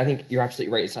opinions. And I think you're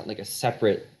absolutely right. It's not like a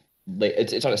separate,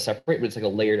 it's not a separate, but it's like a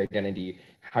layered identity.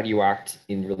 How do you act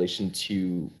in relation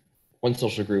to one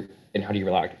social group, and how do you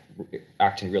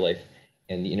act in real life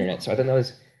and the internet? So I thought that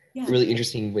was a really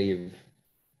interesting way of,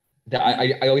 that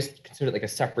I always consider it like a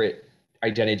separate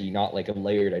identity, not like a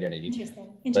layered identity.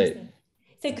 Interesting.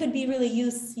 So it could be really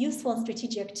useful and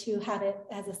strategic to have it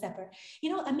as a separate.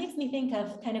 You know, it makes me think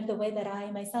of kind of the way that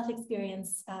I myself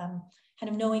experience kind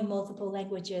of knowing multiple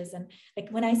languages. And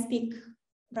like when I speak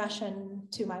Russian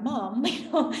to my mom, you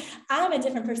know, I'm a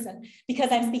different person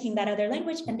because I'm speaking that other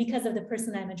language and because of the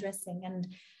person I'm addressing. And,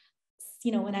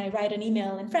 you know, when I write an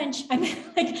email in French, I'm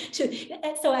like,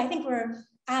 so I think we're,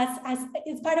 as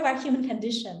it's part of our human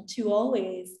condition to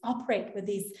always operate with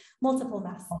these multiple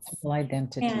masks, multiple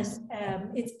identities, and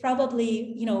it's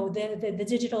probably, you know, the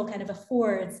digital kind of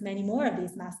affords many more of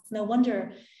these masks. No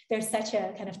wonder there's such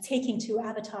a kind of taking to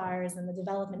avatars and the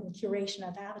development and curation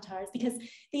of avatars, because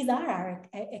these are our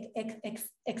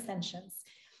extensions.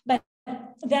 But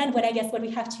then what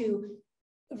we have to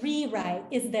rewrite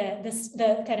is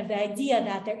the kind of the idea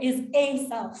that there is a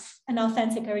self, an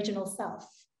authentic original self,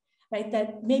 right?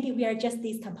 That maybe we are just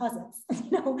these composites,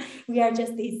 you know, we are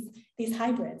just these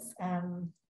hybrids.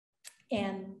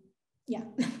 And yeah,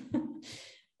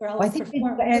 we're all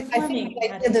performing. I think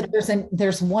that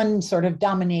there's one sort of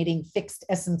dominating fixed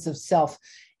essence of self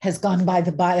has gone by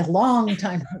a long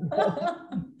time ago.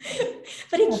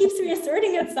 But it keeps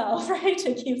reasserting itself, right?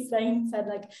 It keeps said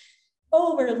like,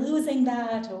 oh, we're losing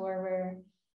that, or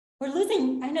we're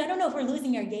losing. I don't know if we're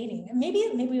losing or gaining. Maybe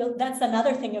that's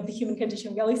another thing of the human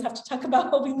condition. We always have to talk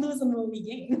about what we lose and what we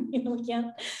gain. You know, we can't.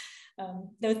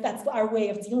 That's our way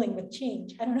of dealing with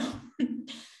change. I don't know.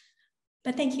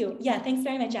 But thank you. Yeah, thanks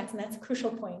very much, Jackson. That's a crucial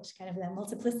point, kind of the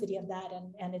multiplicity of that,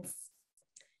 and it's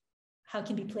how it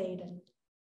can be played. And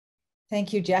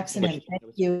thank you, Jackson, and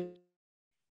thank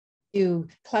you,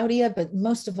 Claudia. But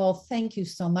most of all, thank you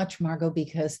so much, Margot,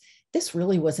 because this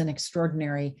really was an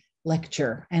extraordinary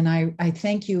lecture, and I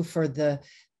thank you for the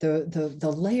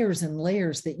layers and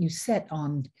layers that you set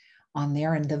on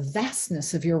there, and the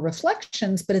vastness of your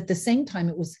reflections. But at the same time,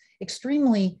 it was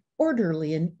extremely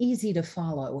orderly and easy to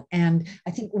follow. And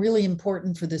I think really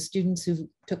important for the students who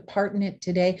took part in it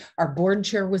today. Our board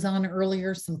chair was on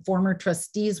earlier, some former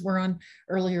trustees were on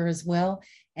earlier as well.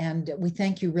 And we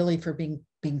thank you really for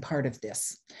being part of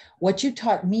this. What you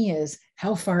taught me is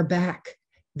how far back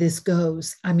this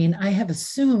goes. I mean, I have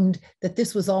assumed that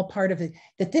this was all part of it,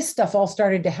 that this stuff all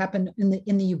started to happen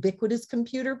in the ubiquitous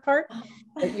computer part,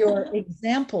 but your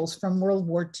examples from World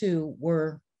War II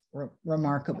were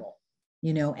remarkable.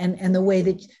 You know, and the way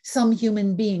that some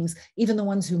human beings, even the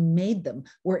ones who made them,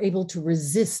 were able to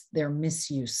resist their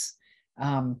misuse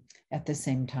at the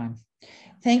same time.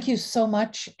 Thank you so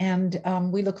much. And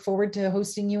we look forward to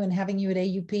hosting you and having you at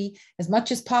AUP as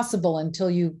much as possible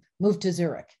until you move to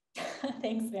Zurich.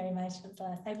 Thanks very much,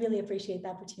 Celeste. I really appreciate the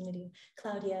opportunity,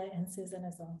 Claudia and Susan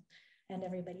as well, and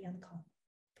everybody on the call.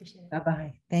 Appreciate it.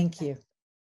 Bye-bye. Thank you.